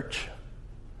church?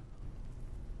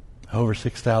 Over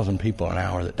 6,000 people an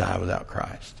hour that die without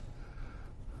Christ.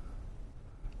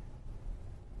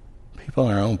 People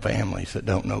in our own families that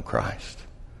don't know Christ.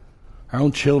 Our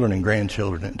own children and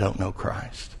grandchildren that don't know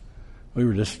Christ. We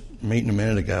were just meeting a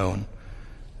minute ago,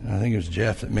 and I think it was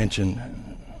Jeff that mentioned,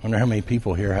 I wonder how many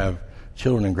people here have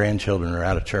children and grandchildren that are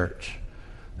out of church,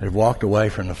 that have walked away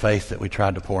from the faith that we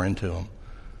tried to pour into them.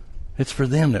 It's for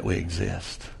them that we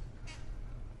exist.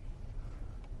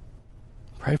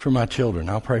 Pray for my children,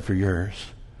 I'll pray for yours.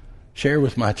 Share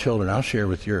with my children, I'll share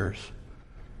with yours.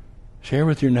 Share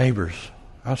with your neighbors,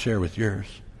 I'll share with yours.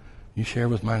 You share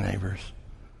with my neighbors.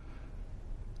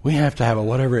 We have to have a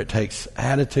whatever it takes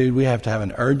attitude. We have to have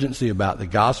an urgency about the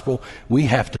gospel. We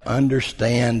have to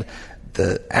understand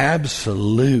the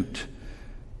absolute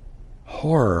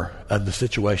horror of the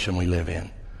situation we live in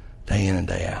and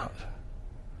day out.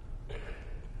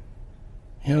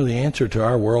 You know, the answer to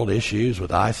our world issues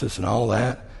with ISIS and all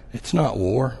that, it's not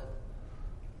war.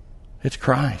 It's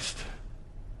Christ.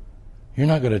 You're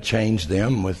not going to change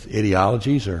them with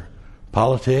ideologies or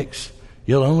politics.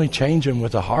 You'll only change them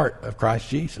with the heart of Christ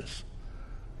Jesus.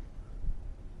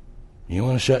 You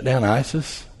want to shut down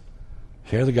ISIS?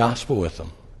 Share the gospel with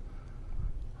them.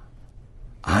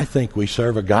 I think we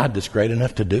serve a God that's great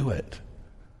enough to do it.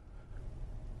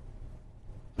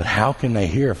 But how can they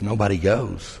hear if nobody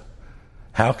goes?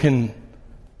 How can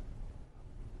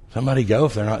somebody go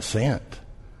if they're not sent?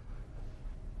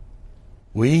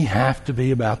 We have to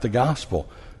be about the gospel.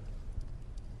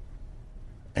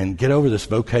 And get over this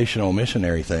vocational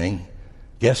missionary thing.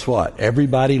 Guess what?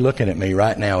 Everybody looking at me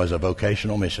right now is a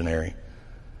vocational missionary.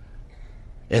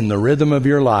 In the rhythm of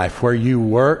your life, where you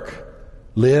work,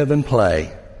 live, and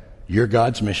play, you're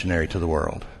God's missionary to the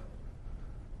world.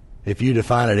 If you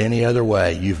define it any other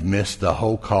way, you've missed the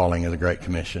whole calling of the Great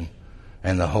Commission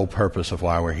and the whole purpose of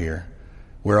why we're here.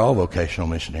 We're all vocational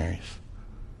missionaries.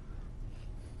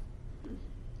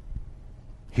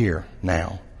 Here,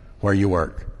 now, where you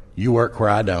work. You work where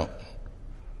I don't.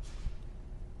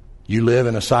 You live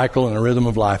in a cycle and a rhythm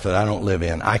of life that I don't live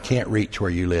in. I can't reach where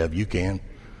you live. You can.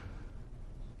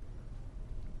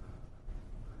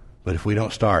 But if we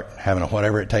don't start having a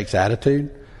whatever it takes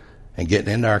attitude and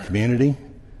getting into our community,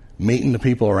 meeting the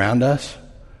people around us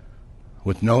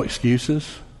with no excuses,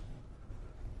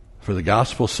 for the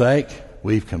gospel's sake,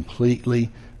 we've completely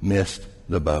missed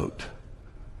the boat.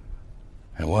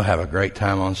 And we'll have a great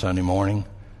time on Sunday morning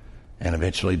and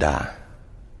eventually die.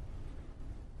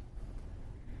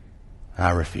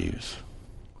 I refuse.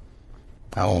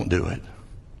 I won't do it.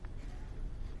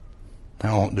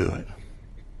 I won't do it.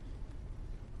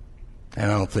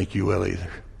 And I don't think you will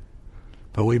either.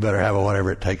 But we better have a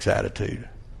whatever it takes attitude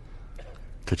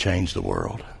to change the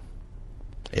world.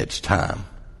 It's time.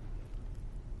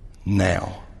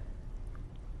 Now.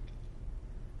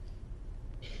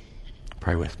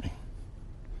 Pray with me.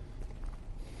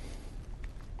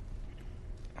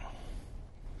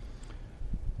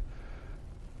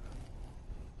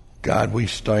 God, we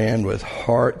stand with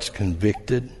hearts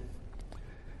convicted.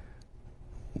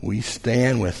 We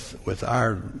stand with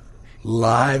our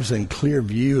lives in clear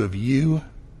view of you.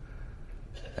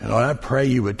 And Lord, I pray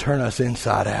you would turn us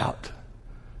inside out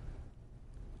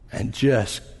and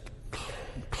just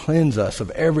cleanse us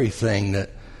of everything that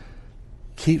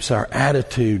keeps our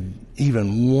attitude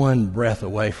even one breath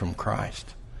away from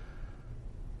Christ.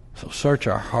 So search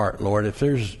our heart, Lord. If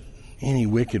there's any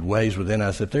wicked ways within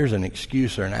us, if there's an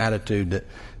excuse or an attitude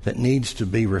that needs to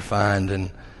be refined and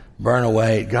burn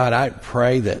away, God, I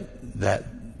pray that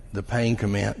the pain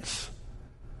commence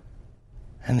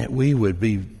and that we would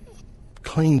be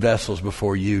clean vessels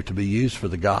before you to be used for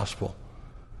the gospel,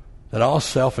 that all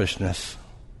selfishness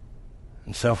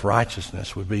and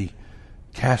self-righteousness would be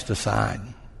cast aside,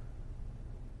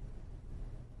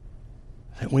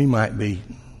 that we might be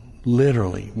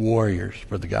literally warriors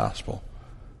for the gospel,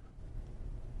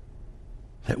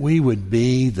 that we would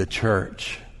be the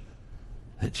church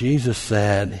that Jesus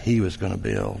said he was going to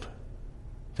build,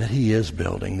 that he is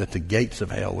building, that the gates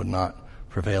of hell would not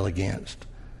prevail against.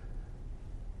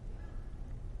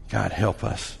 God, help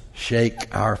us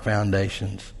shake our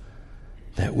foundations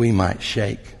that we might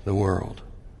shake the world,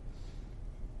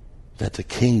 that the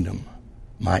kingdom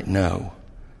might know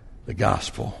the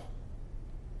gospel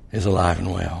is alive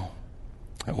and well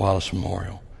at Wallace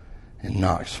Memorial, in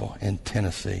Knoxville, in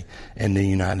Tennessee, in the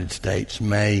United States.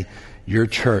 May your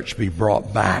church be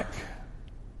brought back.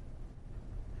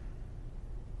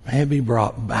 May it be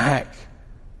brought back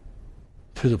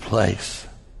to the place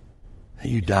that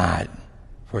you died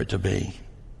for it to be.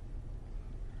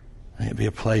 May it be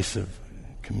a place of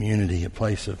community, a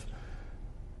place of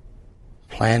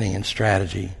planning and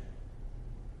strategy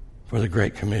for the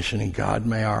Great Commission. And God,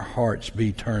 may our hearts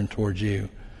be turned towards you,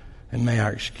 and may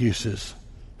our excuses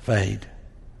fade.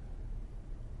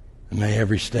 And may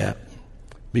every step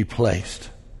be placed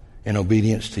in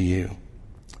obedience to you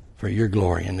for your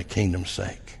glory and the kingdom's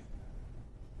sake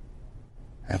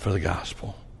and for the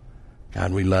gospel.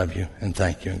 God, we love you and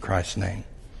thank you in Christ's name.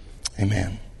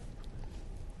 Amen.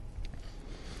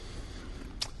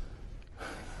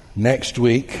 Next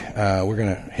week, we're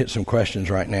going to hit some questions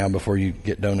right now before you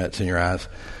get donuts in your eyes.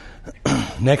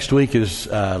 Next week is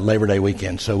Labor Day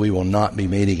weekend, so we will not be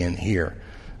meeting in here.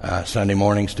 Sunday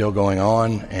morning still going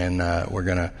on, and we're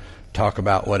going to talk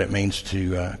about what it means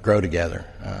to grow together,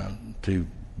 to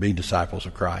be disciples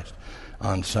of Christ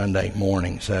on Sunday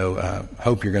morning. So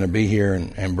hope you're going to be here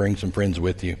and bring some friends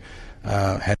with you.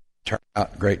 Had a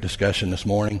great discussion this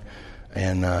morning,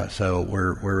 and so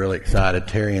we're really excited.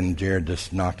 Terry and Jared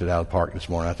just knocked it out of the park this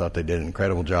morning. I thought they did an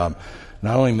incredible job,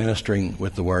 not only ministering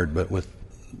with the word, but with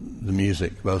the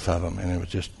music, both of them, and it was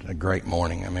just a great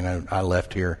morning. I mean, I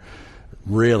left here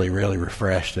really, really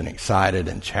refreshed and excited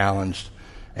and challenged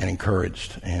and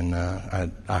encouraged, and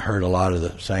I heard a lot of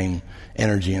the same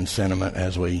energy and sentiment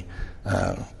as we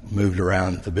moved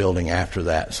around the building after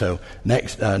that. So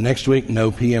next week,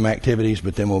 no PM activities,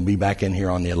 but then we'll be back in here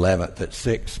on the 11th at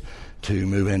 6 to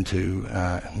move into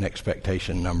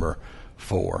NexTpectation number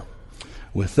 4.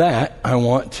 With that, I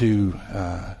want to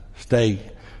stay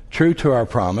true to our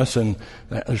promise, and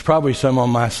there's probably some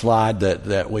on my slide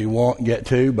that we won't get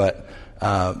to, but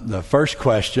the first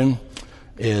question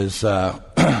is,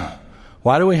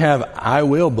 why do we have I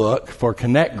Will book for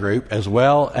Connect Group as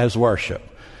well as worship?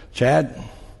 Chad,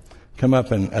 come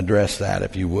up and address that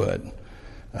if you would.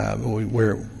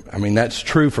 That's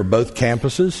true for both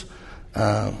campuses,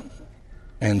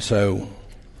 and so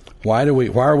why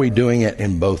are we doing it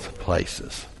in both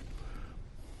places?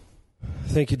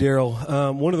 Thank you, Darrell.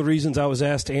 One of the reasons I was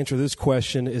asked to answer this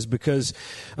question is because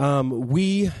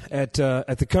we at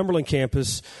the Cumberland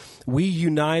campus, we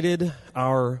united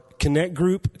our Connect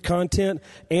Group content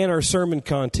and our sermon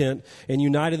content and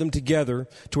united them together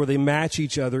to where they match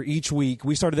each other each week.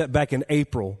 We started that back in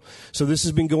April, so this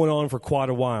has been going on for quite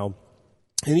a while.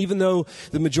 And even though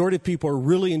the majority of people are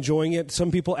really enjoying it, some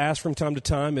people ask from time to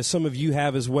time, as some of you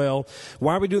have as well,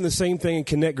 why are we doing the same thing in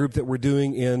Connect Group that we're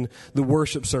doing in the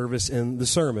worship service and the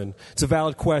sermon? It's a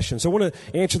valid question. So I want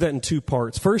to answer that in two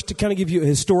parts. First, to kind of give you a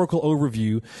historical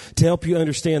overview to help you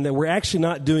understand that we're actually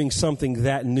not doing something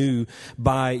that new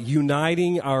by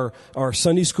uniting our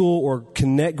Sunday school or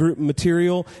Connect Group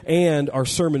material and our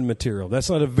sermon material. That's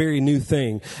not a very new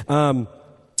thing.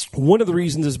 One of the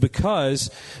reasons is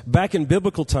because back in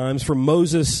biblical times, from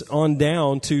Moses on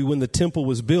down to when the temple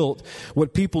was built,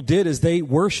 what people did is they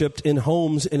worshiped in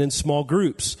homes and in small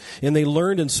groups, and they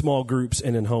learned in small groups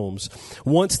and in homes.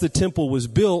 Once the temple was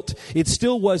built, it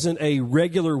still wasn't a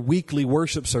regular weekly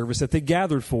worship service that they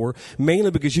gathered for,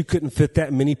 mainly because you couldn't fit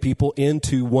that many people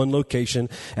into one location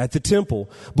at the temple.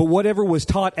 But whatever was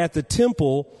taught at the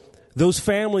temple, those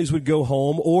families would go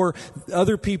home, or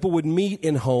other people would meet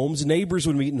in homes, neighbors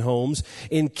would meet in homes,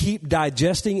 and keep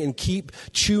digesting and keep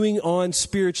chewing on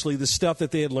spiritually the stuff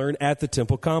that they had learned at the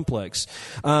temple complex.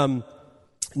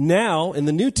 Now, in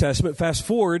the New Testament, fast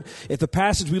forward, at the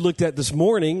passage we looked at this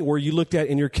morning, where you looked at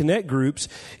in your Connect groups,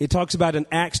 it talks about in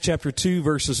Acts chapter 2,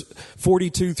 verses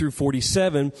 42 through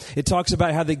 47, it talks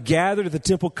about how they gathered at the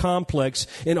temple complex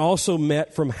and also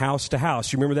met from house to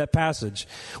house. You remember that passage?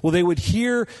 Well, they would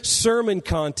hear sermon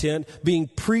content being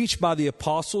preached by the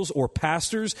apostles or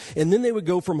pastors, and then they would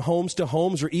go from homes to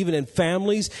homes or even in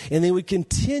families, and they would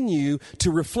continue to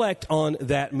reflect on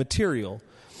that material.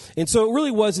 And so it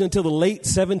really wasn't until the late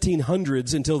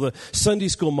 1700s until the Sunday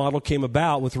school model came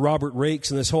about with Robert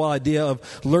Rakes and this whole idea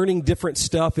of learning different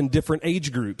stuff in different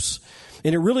age groups.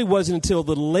 And it really wasn't until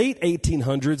the late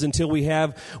 1800s until we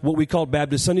have what we call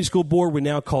Baptist Sunday School Board, we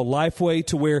now call Lifeway,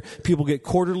 to where people get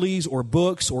quarterlies or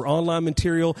books or online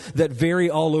material that vary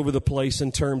all over the place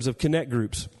in terms of Connect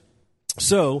groups.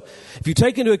 So if you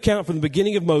take into account from the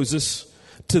beginning of Moses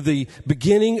to the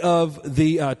beginning of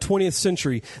the 20th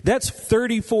century, that's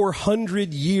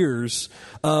 3,400 years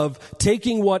of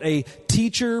taking what a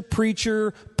teacher,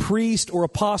 preacher, priest, or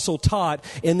apostle taught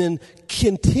and then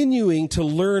continuing to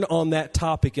learn on that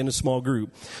topic in a small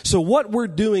group. So what we're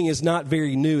doing is not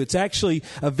very new. It's actually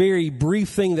a very brief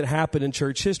thing that happened in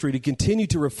church history to continue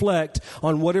to reflect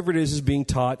on whatever it is being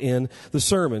taught in the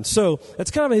sermon. So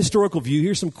that's kind of a historical view.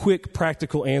 Here's some quick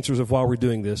practical answers of why we're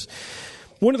doing this.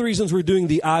 One of the reasons we're doing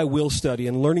the I Will study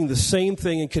and learning the same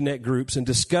thing in Connect groups and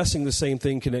discussing the same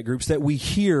thing in Connect groups that we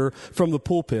hear from the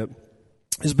pulpit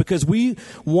is because we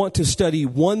want to study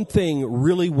one thing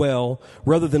really well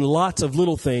rather than lots of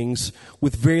little things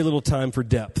with very little time for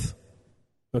depth.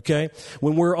 Okay?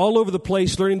 When we're all over the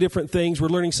place learning different things, we're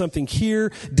learning something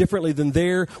here differently than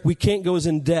there. We can't go as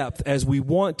in depth as we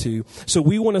want to. So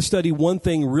we want to study one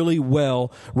thing really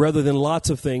well rather than lots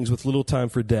of things with little time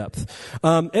for depth.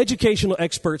 Educational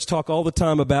experts talk all the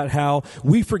time about how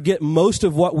we forget most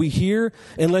of what we hear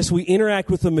unless we interact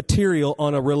with the material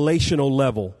on a relational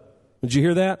level. Did you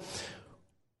hear that?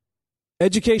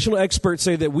 Educational experts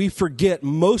say that we forget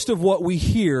most of what we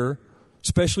hear,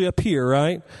 especially up here,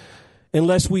 right?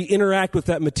 Unless we interact with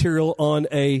that material on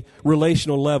a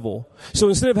relational level. So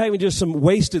instead of having just some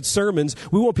wasted sermons,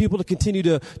 we want people to continue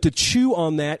to chew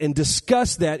on that and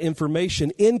discuss that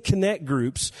information in Connect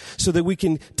groups so that we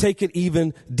can take it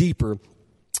even deeper.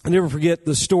 I never forget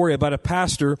the story about a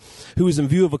pastor who was in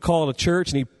view of a call at a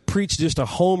church, and he preached just a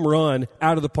home run,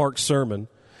 out of the park sermon.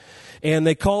 And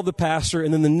they called the pastor,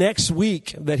 and then the next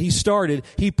week that he started,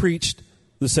 he preached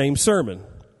the same sermon.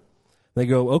 They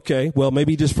go, okay, well,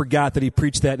 maybe he just forgot that he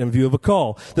preached that in view of a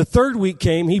call. The third week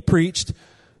came, he preached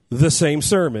the same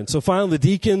sermon. So finally the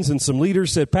deacons and some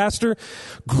leaders said, Pastor,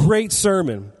 great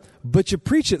sermon, but you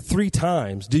preach it 3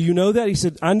 times. Do you know that? He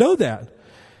said, I know that.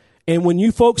 And when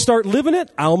you folks start living it,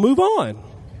 I'll move on.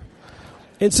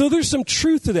 And so there's some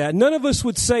truth to that. None of us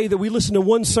would say that we listen to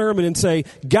one sermon and say,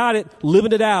 got it,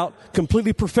 living it out,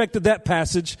 completely perfected that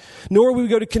passage. Nor would we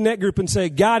go to Connect Group and say,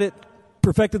 got it,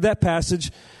 perfected that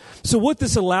passage. So what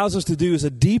this allows us to do is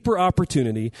a deeper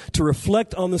opportunity to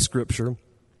reflect on the Scripture,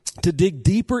 to dig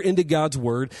deeper into God's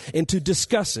Word, and to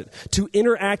discuss it, to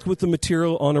interact with the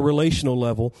material on a relational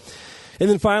level.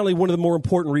 And then finally, one of the more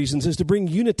important reasons is to bring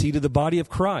unity to the body of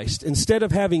Christ. Instead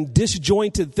of having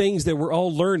disjointed things that we're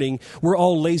all learning, we're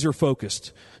all laser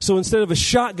focused. So instead of a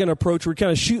shotgun approach, we're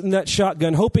kind of shooting that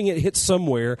shotgun, hoping it hits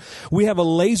somewhere. We have a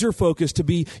laser focus to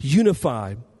be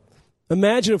unified.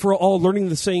 Imagine if we're all learning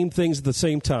the same things at the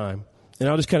same time. And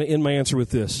I'll just kind of end my answer with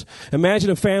this. Imagine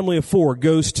a family of 4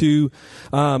 goes to,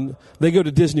 they go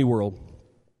to Disney World.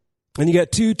 And you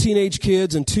got 2 teenage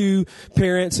kids and 2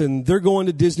 parents, and they're going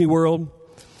to Disney World.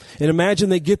 And imagine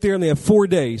they get there and they have 4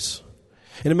 days.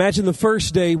 And imagine the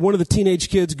first day, one of the teenage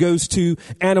kids goes to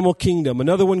Animal Kingdom.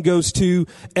 Another one goes to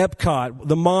Epcot.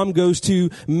 The mom goes to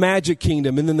Magic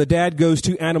Kingdom. And then the dad goes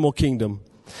to Animal Kingdom.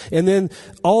 And then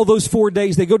all those 4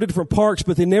 days, they go to different parks,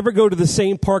 but they never go to the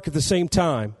same park at the same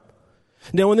time.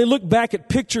 Now, when they look back at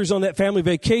pictures on that family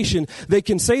vacation, they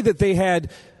can say that they had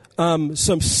some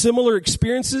similar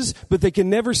experiences, but they can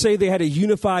never say they had a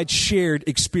unified, shared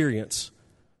experience.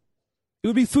 It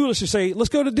would be foolish to say, let's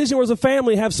go to Disney World as a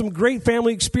family, have some great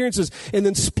family experiences, and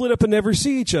then split up and never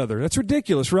see each other. That's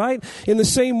ridiculous, right? In the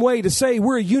same way, to say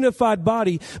we're a unified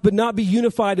body, but not be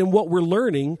unified in what we're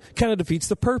learning kind of defeats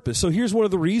the purpose. So here's one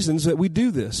of the reasons that we do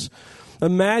this.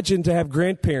 Imagine to have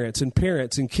grandparents and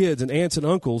parents and kids and aunts and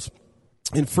uncles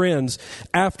and friends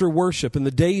after worship and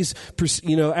the days,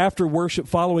 after worship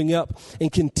following up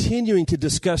and continuing to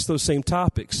discuss those same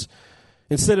topics.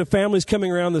 Instead of families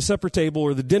coming around the supper table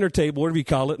or the dinner table, whatever you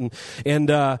call it, and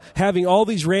having all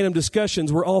these random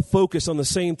discussions, we're all focused on the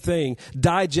same thing,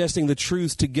 digesting the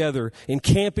truths together and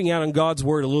camping out on God's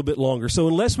Word a little bit longer. So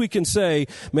unless we can say,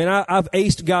 man, I've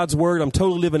aced God's Word, I'm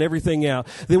totally living everything out,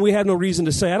 then we have no reason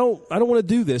to say, I don't want to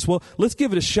do this. Well, let's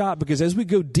give it a shot, because as we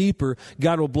go deeper,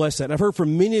 God will bless that. And I've heard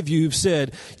from many of you who've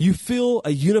said, you feel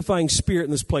a unifying spirit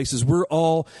in this place as we're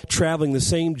all traveling the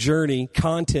same journey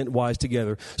content-wise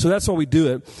together. So that's why we do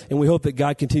it, and we hope that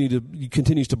God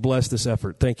continues to bless this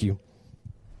effort. Thank you.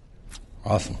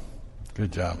 Awesome.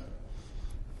 Good job.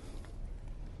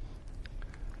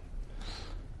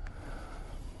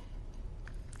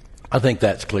 I think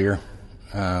that's clear.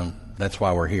 That's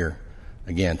why we're here.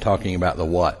 Again, talking about the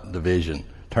what, the vision,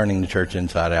 turning the church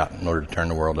inside out in order to turn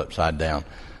the world upside down.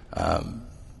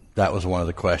 That was one of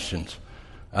the questions.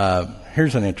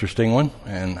 Here's an interesting one,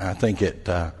 and I think it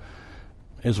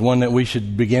is one that we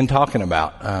should begin talking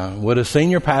about. Would a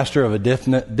senior pastor of a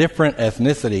different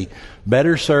ethnicity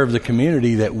better serve the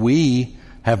community that we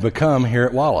have become here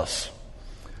at Wallace?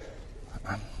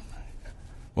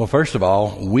 Well, first of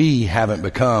all, we haven't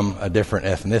become a different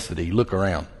ethnicity. Look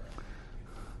around.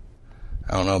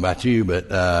 I don't know about you, but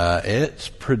it's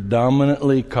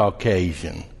predominantly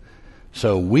Caucasian.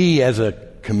 So we as a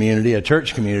community, a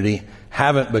church community,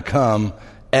 haven't become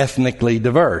ethnically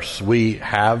diverse. We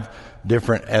have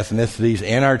different ethnicities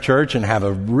in our church and have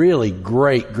a really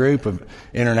great group of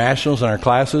internationals in our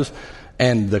classes.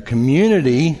 And the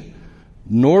community,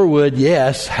 Norwood,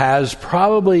 yes, has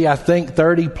probably, I think,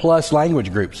 30 plus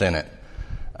language groups in it.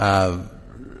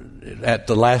 At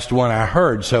the last one I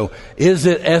heard. So is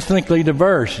it ethnically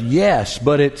diverse? Yes,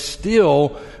 but it's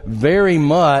still very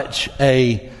much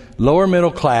a lower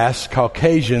middle class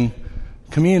Caucasian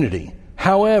community.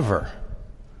 However,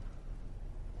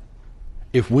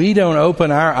 if we don't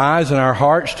open our eyes and our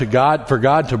hearts to God, for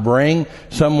God to bring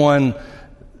someone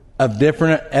of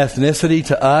different ethnicity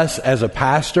to us as a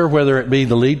pastor, whether it be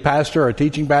the lead pastor or a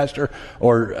teaching pastor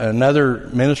or another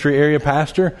ministry area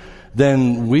pastor,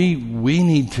 then we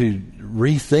need to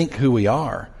rethink who we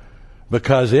are.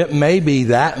 Because it may be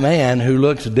that man who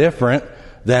looks different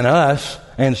than us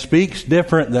and speaks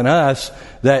different than us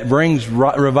that brings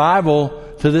revival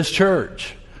to this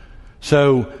church.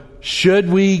 So, should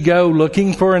we go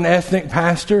looking for an ethnic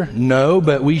pastor? No,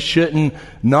 but we shouldn't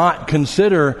not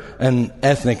consider an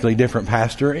ethnically different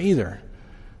pastor either.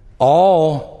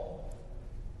 All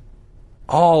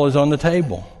is on the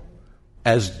table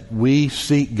as we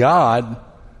seek God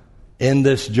in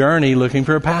this journey looking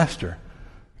for a pastor.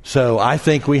 So I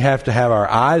think we have to have our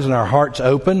eyes and our hearts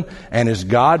open, and as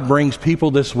God brings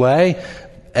people this way,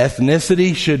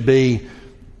 ethnicity should be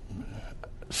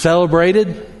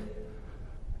celebrated,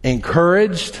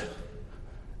 encouraged,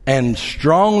 and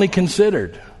strongly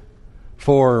considered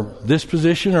for this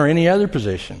position or any other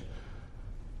position.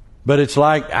 But it's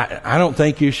like, I don't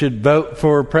think you should vote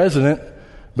for president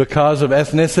because of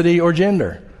ethnicity or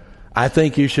gender. I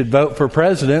think you should vote for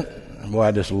president. Boy,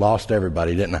 I just lost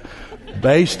everybody, didn't I?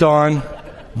 Based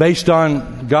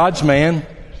on God's man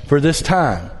for this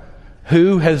time.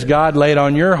 Who has God laid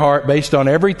on your heart based on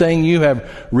everything you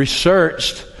have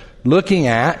researched, looking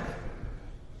at,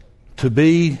 to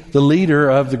be the leader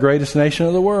of the greatest nation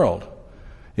of the world?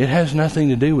 It has nothing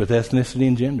to do with ethnicity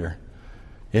and gender.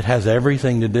 It has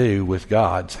everything to do with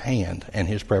God's hand and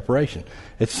His preparation.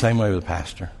 It's the same way with a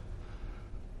pastor.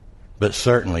 But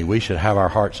certainly we should have our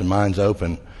hearts and minds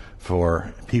open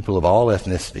for people of all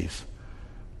ethnicities,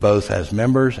 both as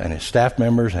members and as staff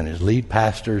members and as lead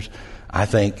pastors. I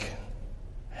think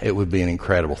it would be an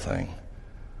incredible thing.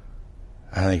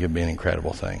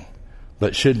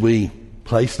 But should we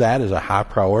place that as a high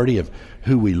priority of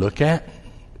who we look at?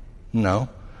 No.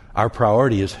 Our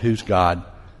priority is who's God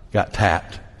got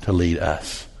tapped to lead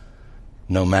us,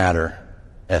 no matter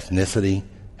ethnicity,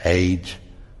 age,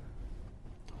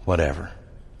 whatever.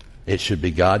 It should be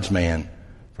God's man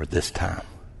for this time.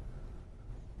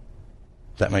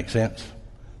 Does that make sense?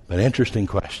 But interesting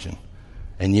question.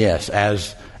 And yes,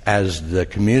 as the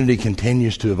community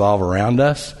continues to evolve around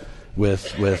us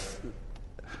with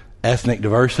ethnic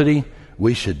diversity,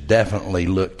 we should definitely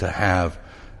look to have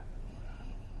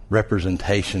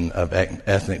representation of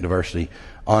ethnic diversity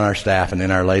on our staff and in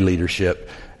our lay leadership,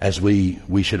 as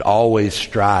we should always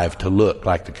strive to look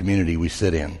like the community we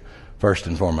sit in, first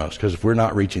and foremost. Because if we're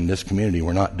not reaching this community,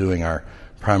 we're not doing our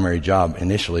primary job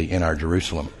initially in our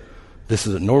Jerusalem.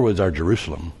 Norwood's our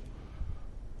Jerusalem.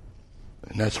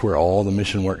 And that's where all the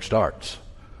mission work starts.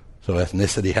 So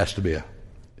ethnicity has to be a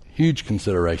huge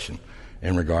consideration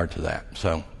in regard to that.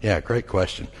 So, yeah, great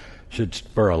question. Should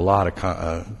spur a lot of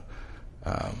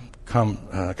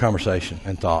conversation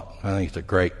and thought. I think it's a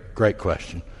great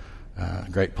question,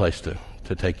 great place to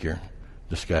take your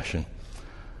discussion.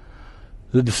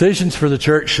 The decisions for the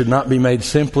church should not be made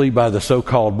simply by the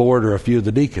so-called board or a few of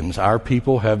the deacons. Our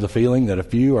people have the feeling that a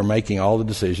few are making all the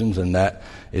decisions, and that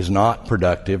is not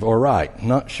productive or right.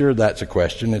 Not sure that's a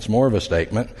question. It's more of a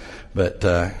statement. But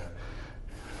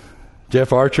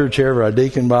Jeff Archer, chair of our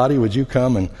deacon body, would you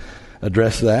come and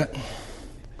address that?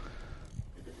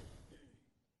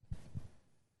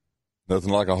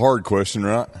 Nothing like a hard question,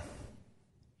 right?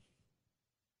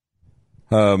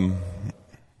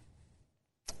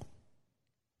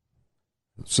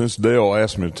 Since Dale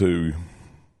asked me to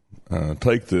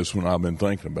take this one, I've been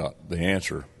thinking about the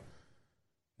answer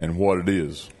and what it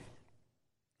is.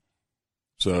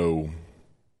 So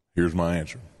here's my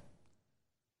answer.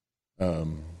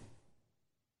 You're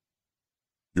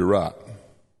right.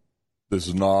 This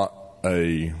is not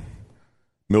a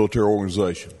military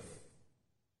organization.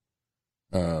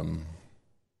 When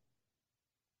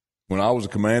I was a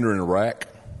commander in Iraq,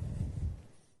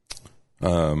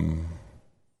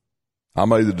 I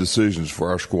made the decisions for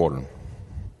our squadron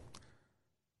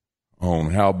on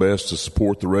how best to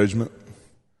support the regiment,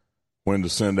 when to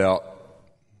send out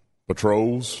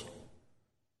patrols,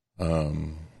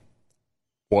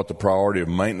 what the priority of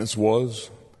maintenance was,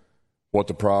 what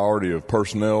the priority of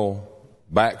personnel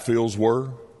backfills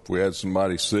were, if we had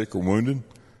somebody sick or wounded.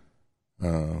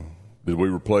 Did we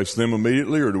replace them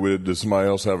immediately, or did somebody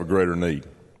else have a greater need?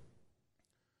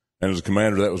 And as a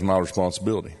commander, that was my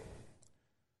responsibility,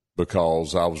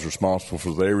 because I was responsible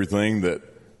for everything that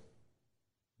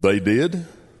they did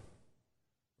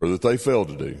or that they failed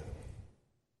to do.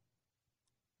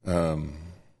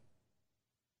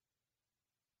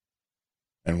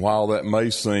 And while that may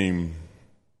seem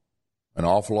an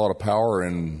awful lot of power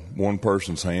in one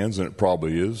person's hands, and it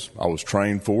probably is, I was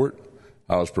trained for it,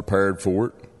 I was prepared for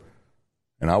it,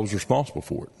 and I was responsible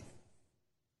for it.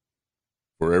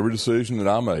 For every decision that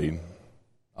I made,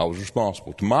 I was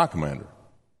responsible to my commander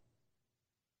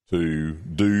to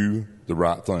do the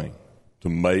right thing, to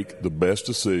make the best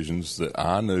decisions that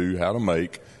I knew how to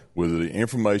make with the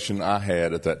information I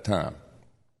had at that time.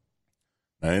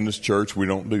 Now, in this church, we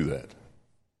don't do that.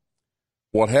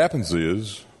 What happens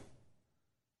is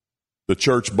the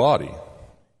church body,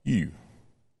 you,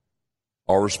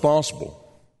 are responsible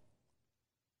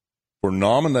for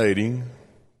nominating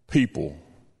people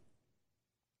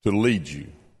to lead you.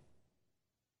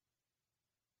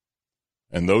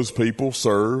 And those people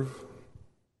serve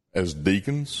as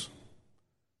deacons.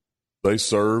 They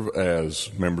serve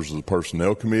as members of the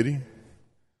personnel committee.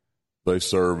 They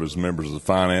serve as members of the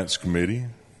finance committee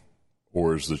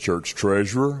or as the church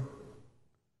treasurer.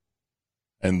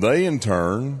 And they, in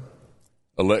turn,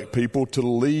 elect people to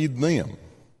lead them,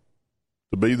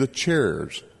 to be the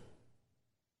chairs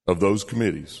of those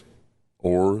committees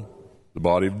or the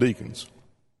body of deacons.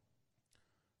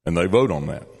 And they vote on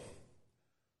that.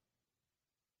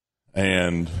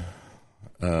 And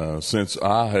since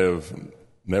I have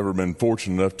never been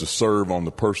fortunate enough to serve on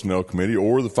the personnel committee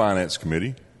or the finance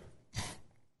committee,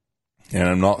 and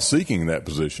I'm not seeking that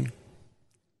position,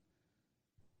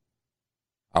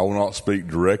 I will not speak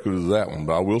directly to that one,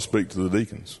 but I will speak to the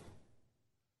deacons.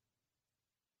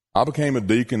 I became a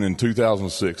deacon in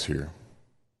 2006 here.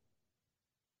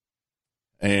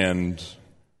 And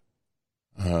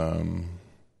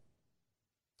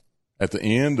at the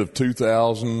end of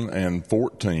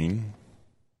 2014,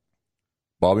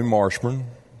 Bobby Marshburn,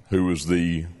 who was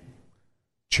the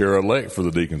chair-elect for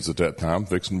the deacons at that time,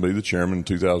 fixing to be the chairman in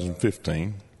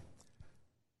 2015,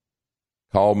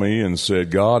 called me and said,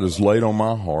 God has laid on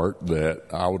my heart that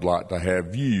I would like to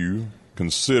have you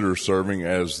consider serving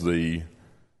as the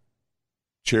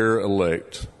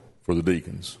chair-elect for the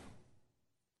deacons.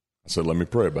 I said, let me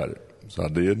pray about it. So I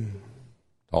did,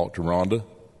 talked to Rhonda,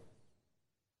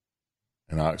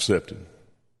 and I accepted.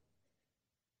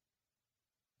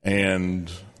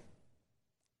 And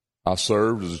I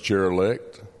served as a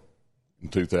chair-elect in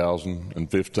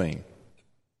 2015.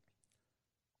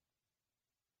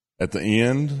 At the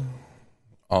end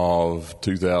of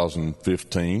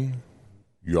 2015,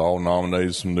 you all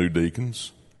nominated some new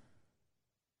deacons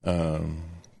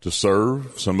to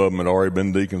serve. Some of them had already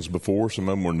been deacons before. Some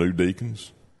of them were new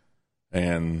deacons.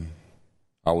 And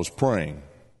I was praying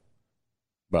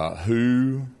about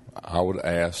who I would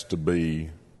ask to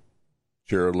be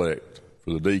chair-elect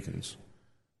for the deacons.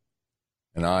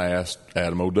 And I asked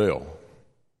Adam Odell,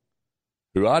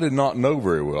 who I did not know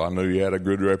very well. I knew he had a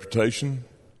good reputation,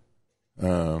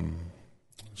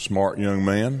 smart young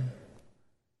man,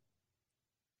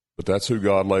 but that's who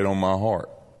God laid on my heart.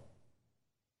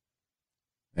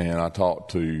 And I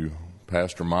talked to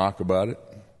Pastor Mike about it,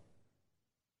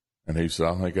 and he said,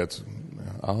 I think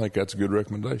that's a good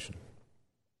recommendation.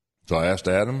 So I asked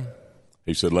Adam.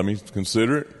 He said, let me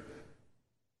consider it.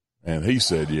 And he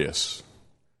said yes.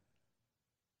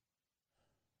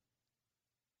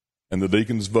 And the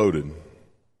deacons voted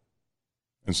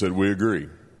and said, we agree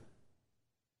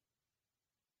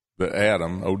that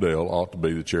Adam Odell ought to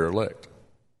be the chair-elect.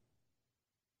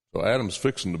 So Adam's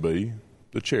fixing to be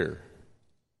the chair.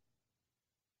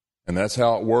 And that's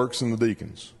how it works in the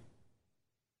deacons.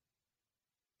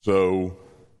 So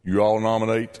you all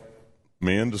nominate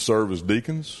men to serve as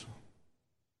deacons.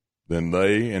 Then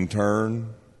they, in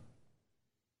turn,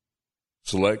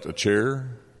 select a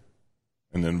chair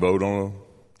and then vote on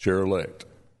a chair-elect.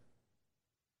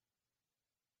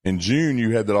 In June,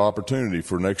 you had that opportunity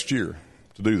for next year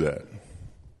to do that.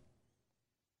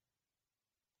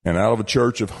 And out of a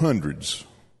church of hundreds,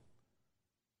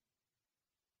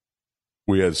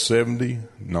 we had 70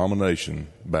 nomination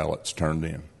ballots turned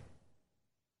in.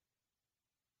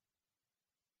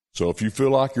 So if you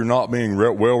feel like you're not being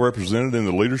well represented in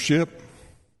the leadership,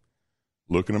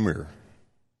 look in a mirror.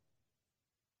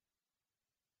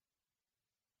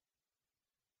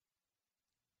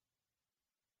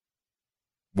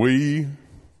 We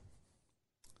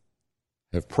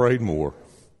have prayed more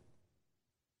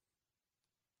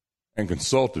and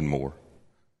consulted more.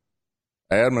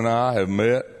 Adam and I have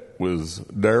met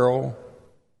with Darrell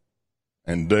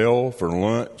and Dell for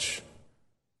lunch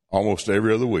almost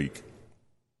every other week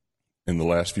in the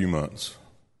last few months.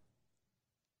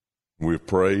 We've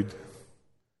prayed.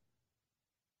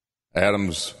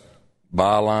 Adam's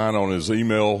byline on his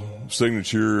email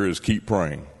signature is keep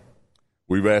praying.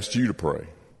 We've asked you to pray.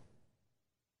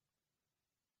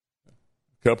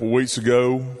 A couple of weeks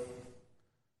ago,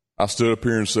 I stood up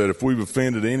here and said, if we've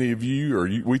offended any of you or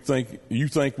you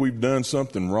think we've done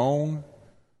something wrong,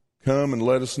 come and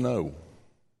let us know.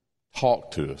 Talk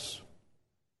to us.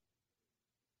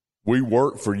 We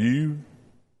work for you,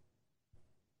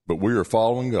 but we are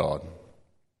following God.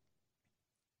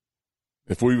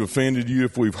 If we've offended you,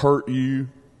 if we've hurt you,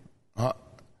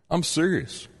 I'm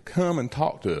serious. Come and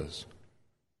talk to us.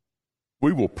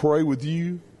 We will pray with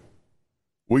you.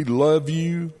 We love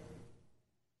you.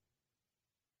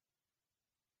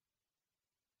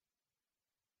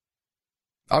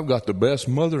 I've got the best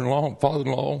mother-in-law and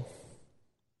father-in-law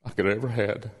I could ever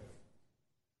had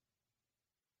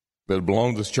that have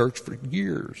belonged to this church for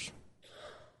years.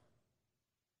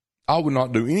 I would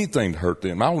not do anything to hurt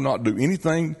them. I would not do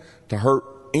anything to hurt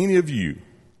any of you.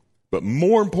 But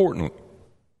more importantly,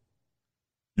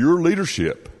 your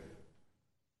leadership.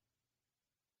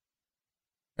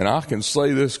 And I can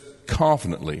say this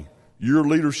confidently, your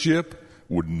leadership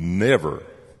would never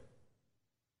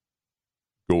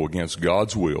go against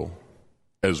God's will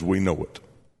as we know it.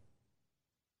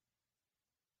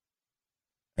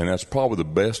 And that's probably the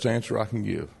best answer I can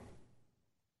give.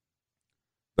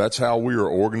 That's how we are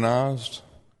organized.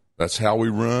 That's how we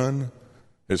run.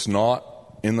 It's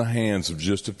not in the hands of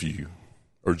just a few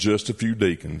or just a few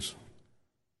deacons.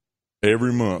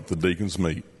 Every month the deacons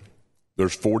meet.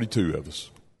 There's 42 of us.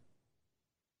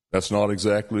 That's not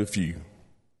exactly a few.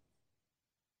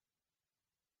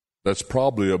 That's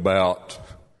probably about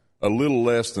a little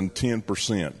less than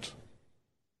 10%.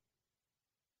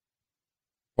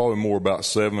 Probably more about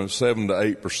 7 to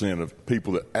 8% of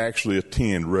people that actually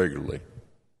attend regularly,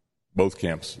 both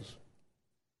campuses.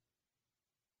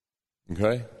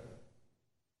 Okay?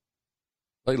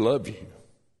 They love you.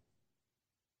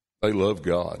 They love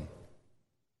God.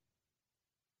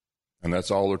 And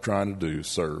that's all they're trying to do is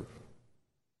serve.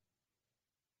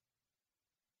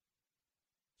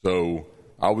 So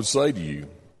I would say to you,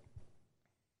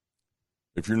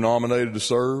 if you're nominated to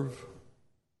serve,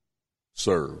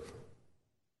 serve.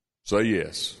 Say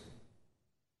yes,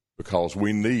 because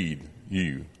we need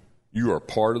you. You are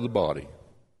part of the body.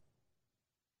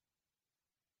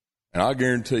 And I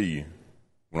guarantee you,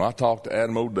 when I talked to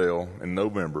Adam Odell in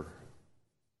November,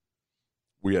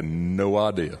 we had no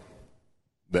idea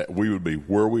that we would be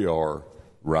where we are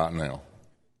right now.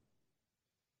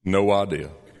 No idea.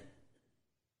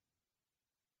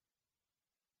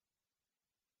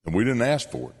 And we didn't ask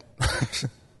for it.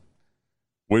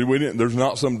 we didn't. There's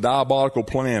not some diabolical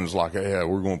plan. It's like, yeah,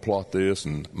 we're going to plot this,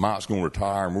 and Mike's going to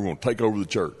retire, and we're going to take over the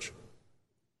church.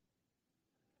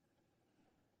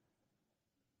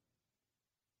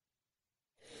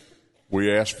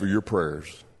 We ask for your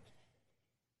prayers.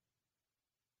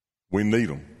 We need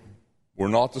them. We're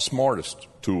not the smartest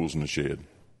tools in the shed.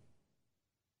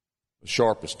 The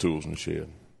sharpest tools in the shed.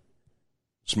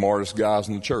 Smartest guys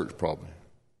in the church, probably.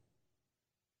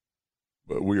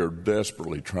 but we are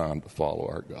desperately trying to follow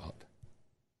our God.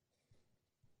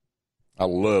 I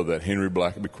love that Henry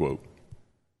Blackaby quote.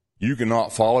 You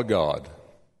cannot follow God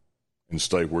and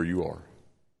stay where you are.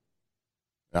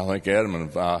 I think Adam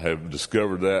and I have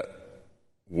discovered that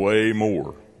way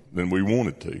more than we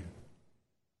wanted to.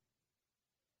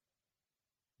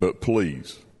 But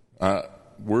please,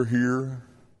 we're here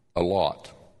a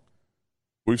lot.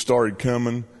 We've started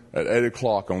coming at 8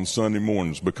 o'clock on Sunday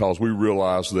mornings because we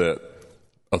realized that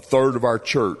a third of our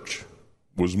church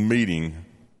was meeting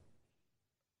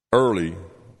early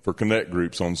for connect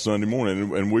groups on Sunday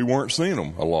morning, and we weren't seeing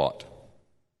them a lot.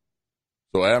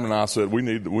 So Adam and I said, we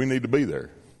need to be there.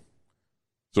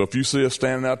 So if you see us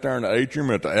standing out there in the atrium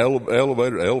at the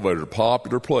elevator, the elevator's a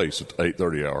popular place at the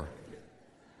 8:30 hour.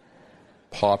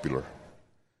 Popular.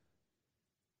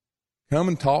 Come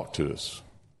and talk to us.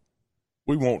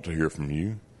 We want to hear from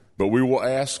you, but we will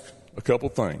ask a couple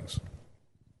things.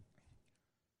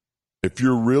 If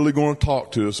you're really going to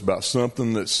talk to us about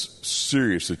something that's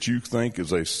serious, that you think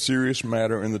is a serious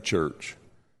matter in the church,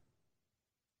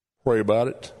 pray about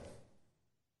it.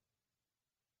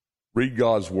 Read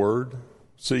God's Word.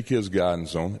 Seek His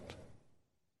guidance on it.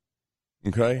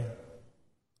 Okay?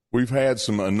 We've had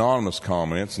some anonymous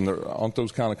comments, and aren't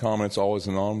those kind of comments always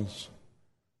anonymous?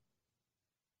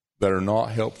 That are not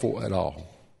helpful at all.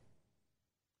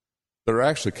 They're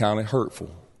actually kind of hurtful.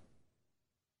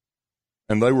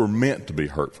 And they were meant to be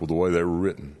hurtful the way they were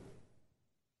written.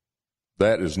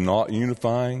 That is not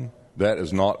unifying. That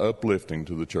is not uplifting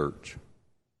to the church.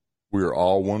 We are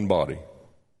all one body.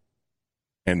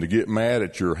 And to get mad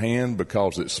at your hand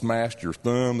because it smashed your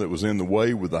thumb that was in the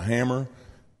way with the hammer,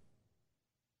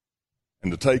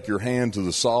 and to take your hand to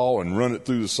the saw and run it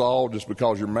through the saw just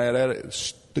because you're mad at it is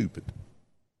stupid.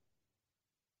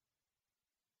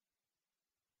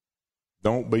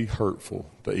 Don't be hurtful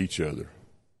to each other.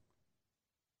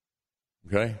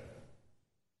 Okay?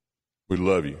 We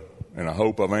love you. And I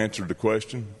hope I've answered the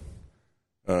question.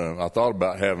 I thought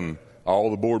about having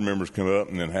all the board members come up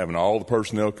and then having all the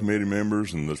personnel committee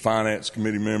members and the finance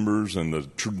committee members and the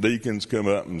deacons come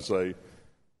up and say,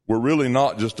 we're really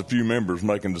not just a few members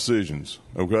making decisions,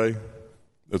 okay?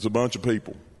 It's a bunch of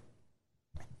people.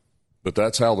 But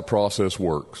that's how the process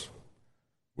works.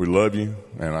 We love you,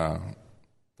 and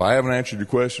if I haven't answered your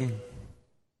question,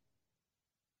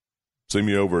 see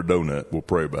me over a donut. We'll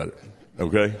pray about it,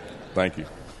 okay? Thank you.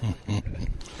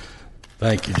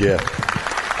 Thank you, Jeff.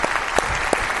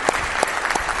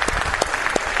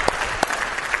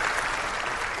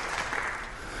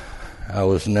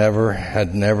 I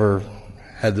had never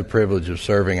had the privilege of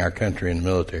serving our country in the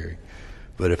military.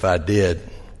 But if I did,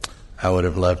 I would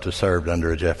have loved to serve under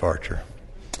a Jeff Archer.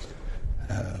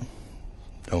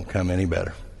 Don't come any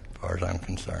better, as far as I'm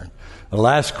concerned. The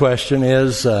last question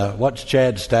is, what's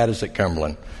Chad's status at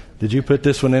Cumberland? Did you put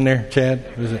this one in there,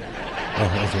 Chad? Was it?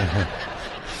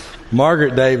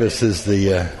 Margaret Davis is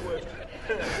the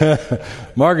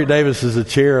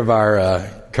chair of our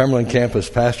Cumberland Campus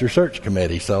Pastor Search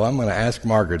Committee, so I'm going to ask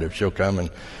Margaret if she'll come and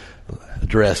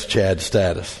address Chad's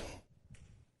status.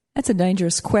 That's a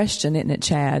dangerous question, isn't it,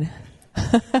 Chad?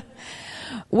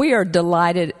 We are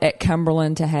delighted at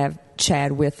Cumberland to have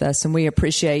Chad with us, and we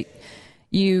appreciate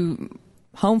you,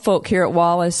 home folk here at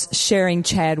Wallace, sharing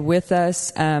Chad with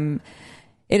us.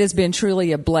 It has been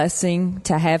truly a blessing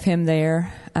to have him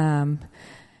there.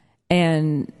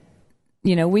 And,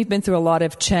 you know, we've been through a lot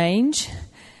of change.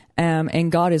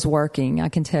 And God is working, I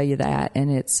can tell you that.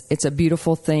 And it's a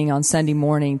beautiful thing on Sunday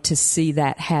morning to see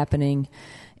that happening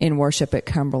in worship at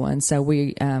Cumberland. So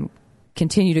we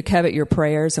continue to covet your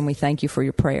prayers, and we thank you for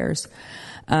your prayers.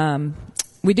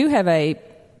 We do have a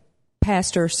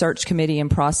pastor search committee in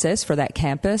process for that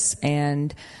campus,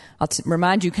 and I'll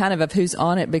remind you kind of who's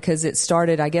on it, because it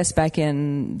started, I guess, back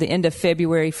in the end of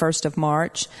February, 1st of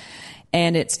March.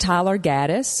 And it's Tyler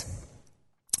Gaddis.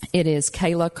 It is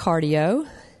Kayla Cardio,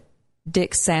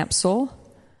 Dick Sampsell,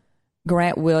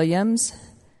 Grant Williams,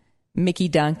 Mickey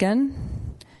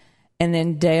Duncan, and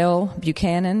then Dale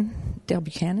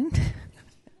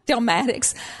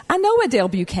Maddox. I know a Dale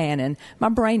Buchanan. My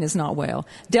brain is not well.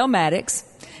 Dale Maddox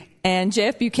and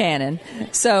Jeff Buchanan.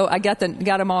 So I got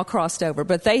them all crossed over.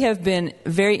 But they have been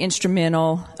very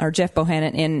instrumental, or Jeff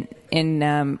Bohannon,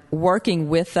 in working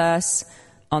with us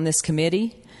on this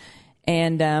committee.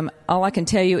 And all I can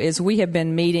tell you is we have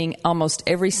been meeting almost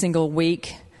every single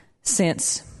week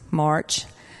since March,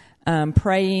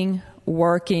 praying,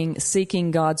 working, seeking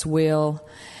God's will.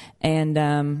 And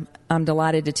I'm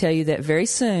delighted to tell you that very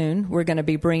soon we're going to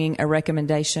be bringing a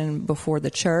recommendation before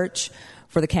the church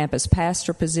for the campus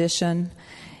pastor position.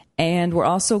 And we're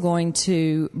also going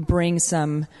to bring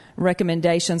some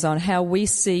recommendations on how we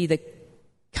see the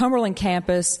Cumberland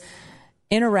campus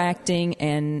interacting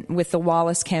and with the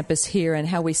Wallace campus here, and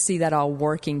how we see that all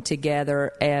working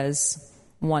together as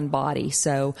one body.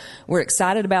 So we're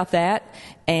excited about that,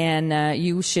 and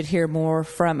you should hear more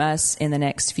from us in the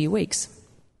next few weeks.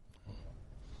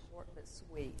 Short but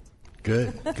sweet.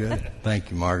 Good. Thank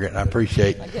you, Margaret. I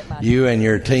appreciate you and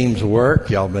your team's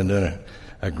work. Y'all been doing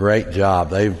a great job.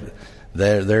 They've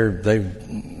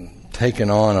taken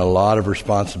on a lot of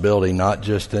responsibility, not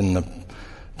just in the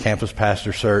campus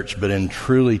pastor search, but in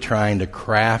truly trying to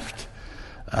craft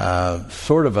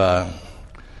sort of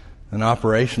an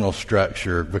operational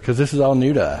structure, because this is all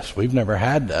new to us. We've never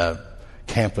had a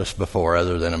campus before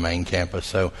other than a main campus.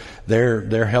 So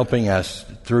they're helping us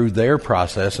through their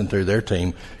process and through their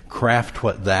team craft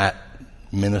what that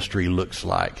ministry looks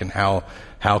like, and how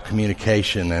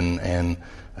communication and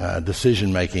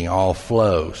decision making all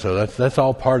flow. So that's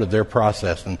all part of their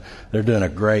process, and they're doing a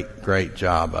great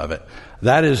job of it.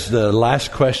 That is the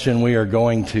last question we are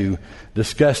going to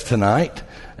discuss tonight.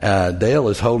 Dale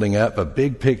is holding up a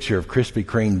big picture of Krispy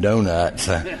Kreme donuts.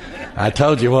 I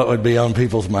told you what would be on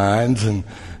people's minds, and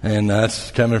that's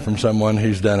coming from someone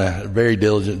who's done a very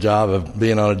diligent job of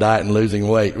being on a diet and losing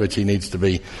weight, which he needs to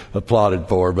be applauded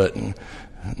for. But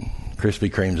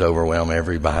Krispy Kremes overwhelm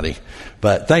everybody.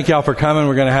 But thank y'all for coming.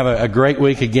 We're going to have a great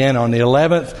week again on the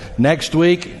 11th. Next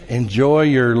week, enjoy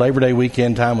your Labor Day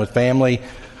weekend time with family.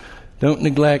 Don't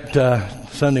neglect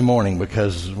Sunday morning,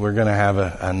 because we're going to have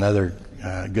another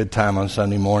good time on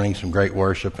Sunday morning, some great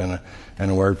worship and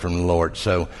a word from the Lord.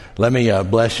 So let me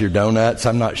bless your donuts.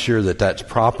 I'm not sure that that's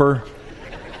proper,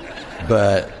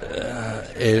 but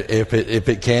if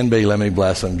it can be, let me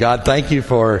bless them. God, thank you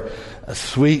for a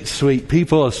sweet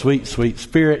people, a sweet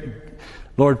spirit.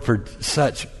 Lord, for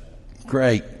such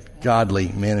great, godly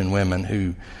men and women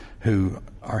who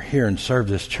are here and serve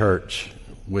this church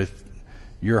with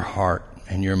your heart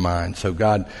and your mind. So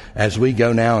God, as we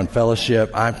go now in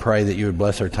fellowship, I pray that you would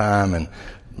bless our time, and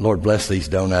Lord, bless these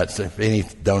donuts. If any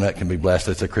donut can be blessed,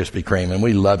 it's a Krispy Kreme, and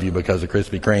we love you because of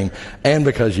Krispy Kreme and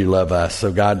because you love us.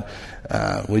 So God,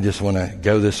 we just want to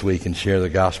go this week and share the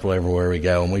gospel everywhere we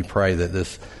go, and we pray that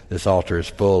this altar is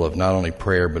full of not only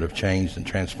prayer but of changed and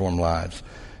transformed lives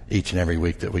each and every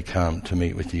week that we come to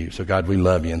meet with you. So God, we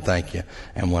love you and thank you,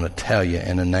 and want to tell you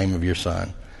in the name of your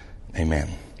Son, amen.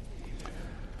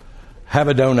 Have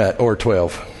a donut or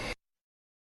 12.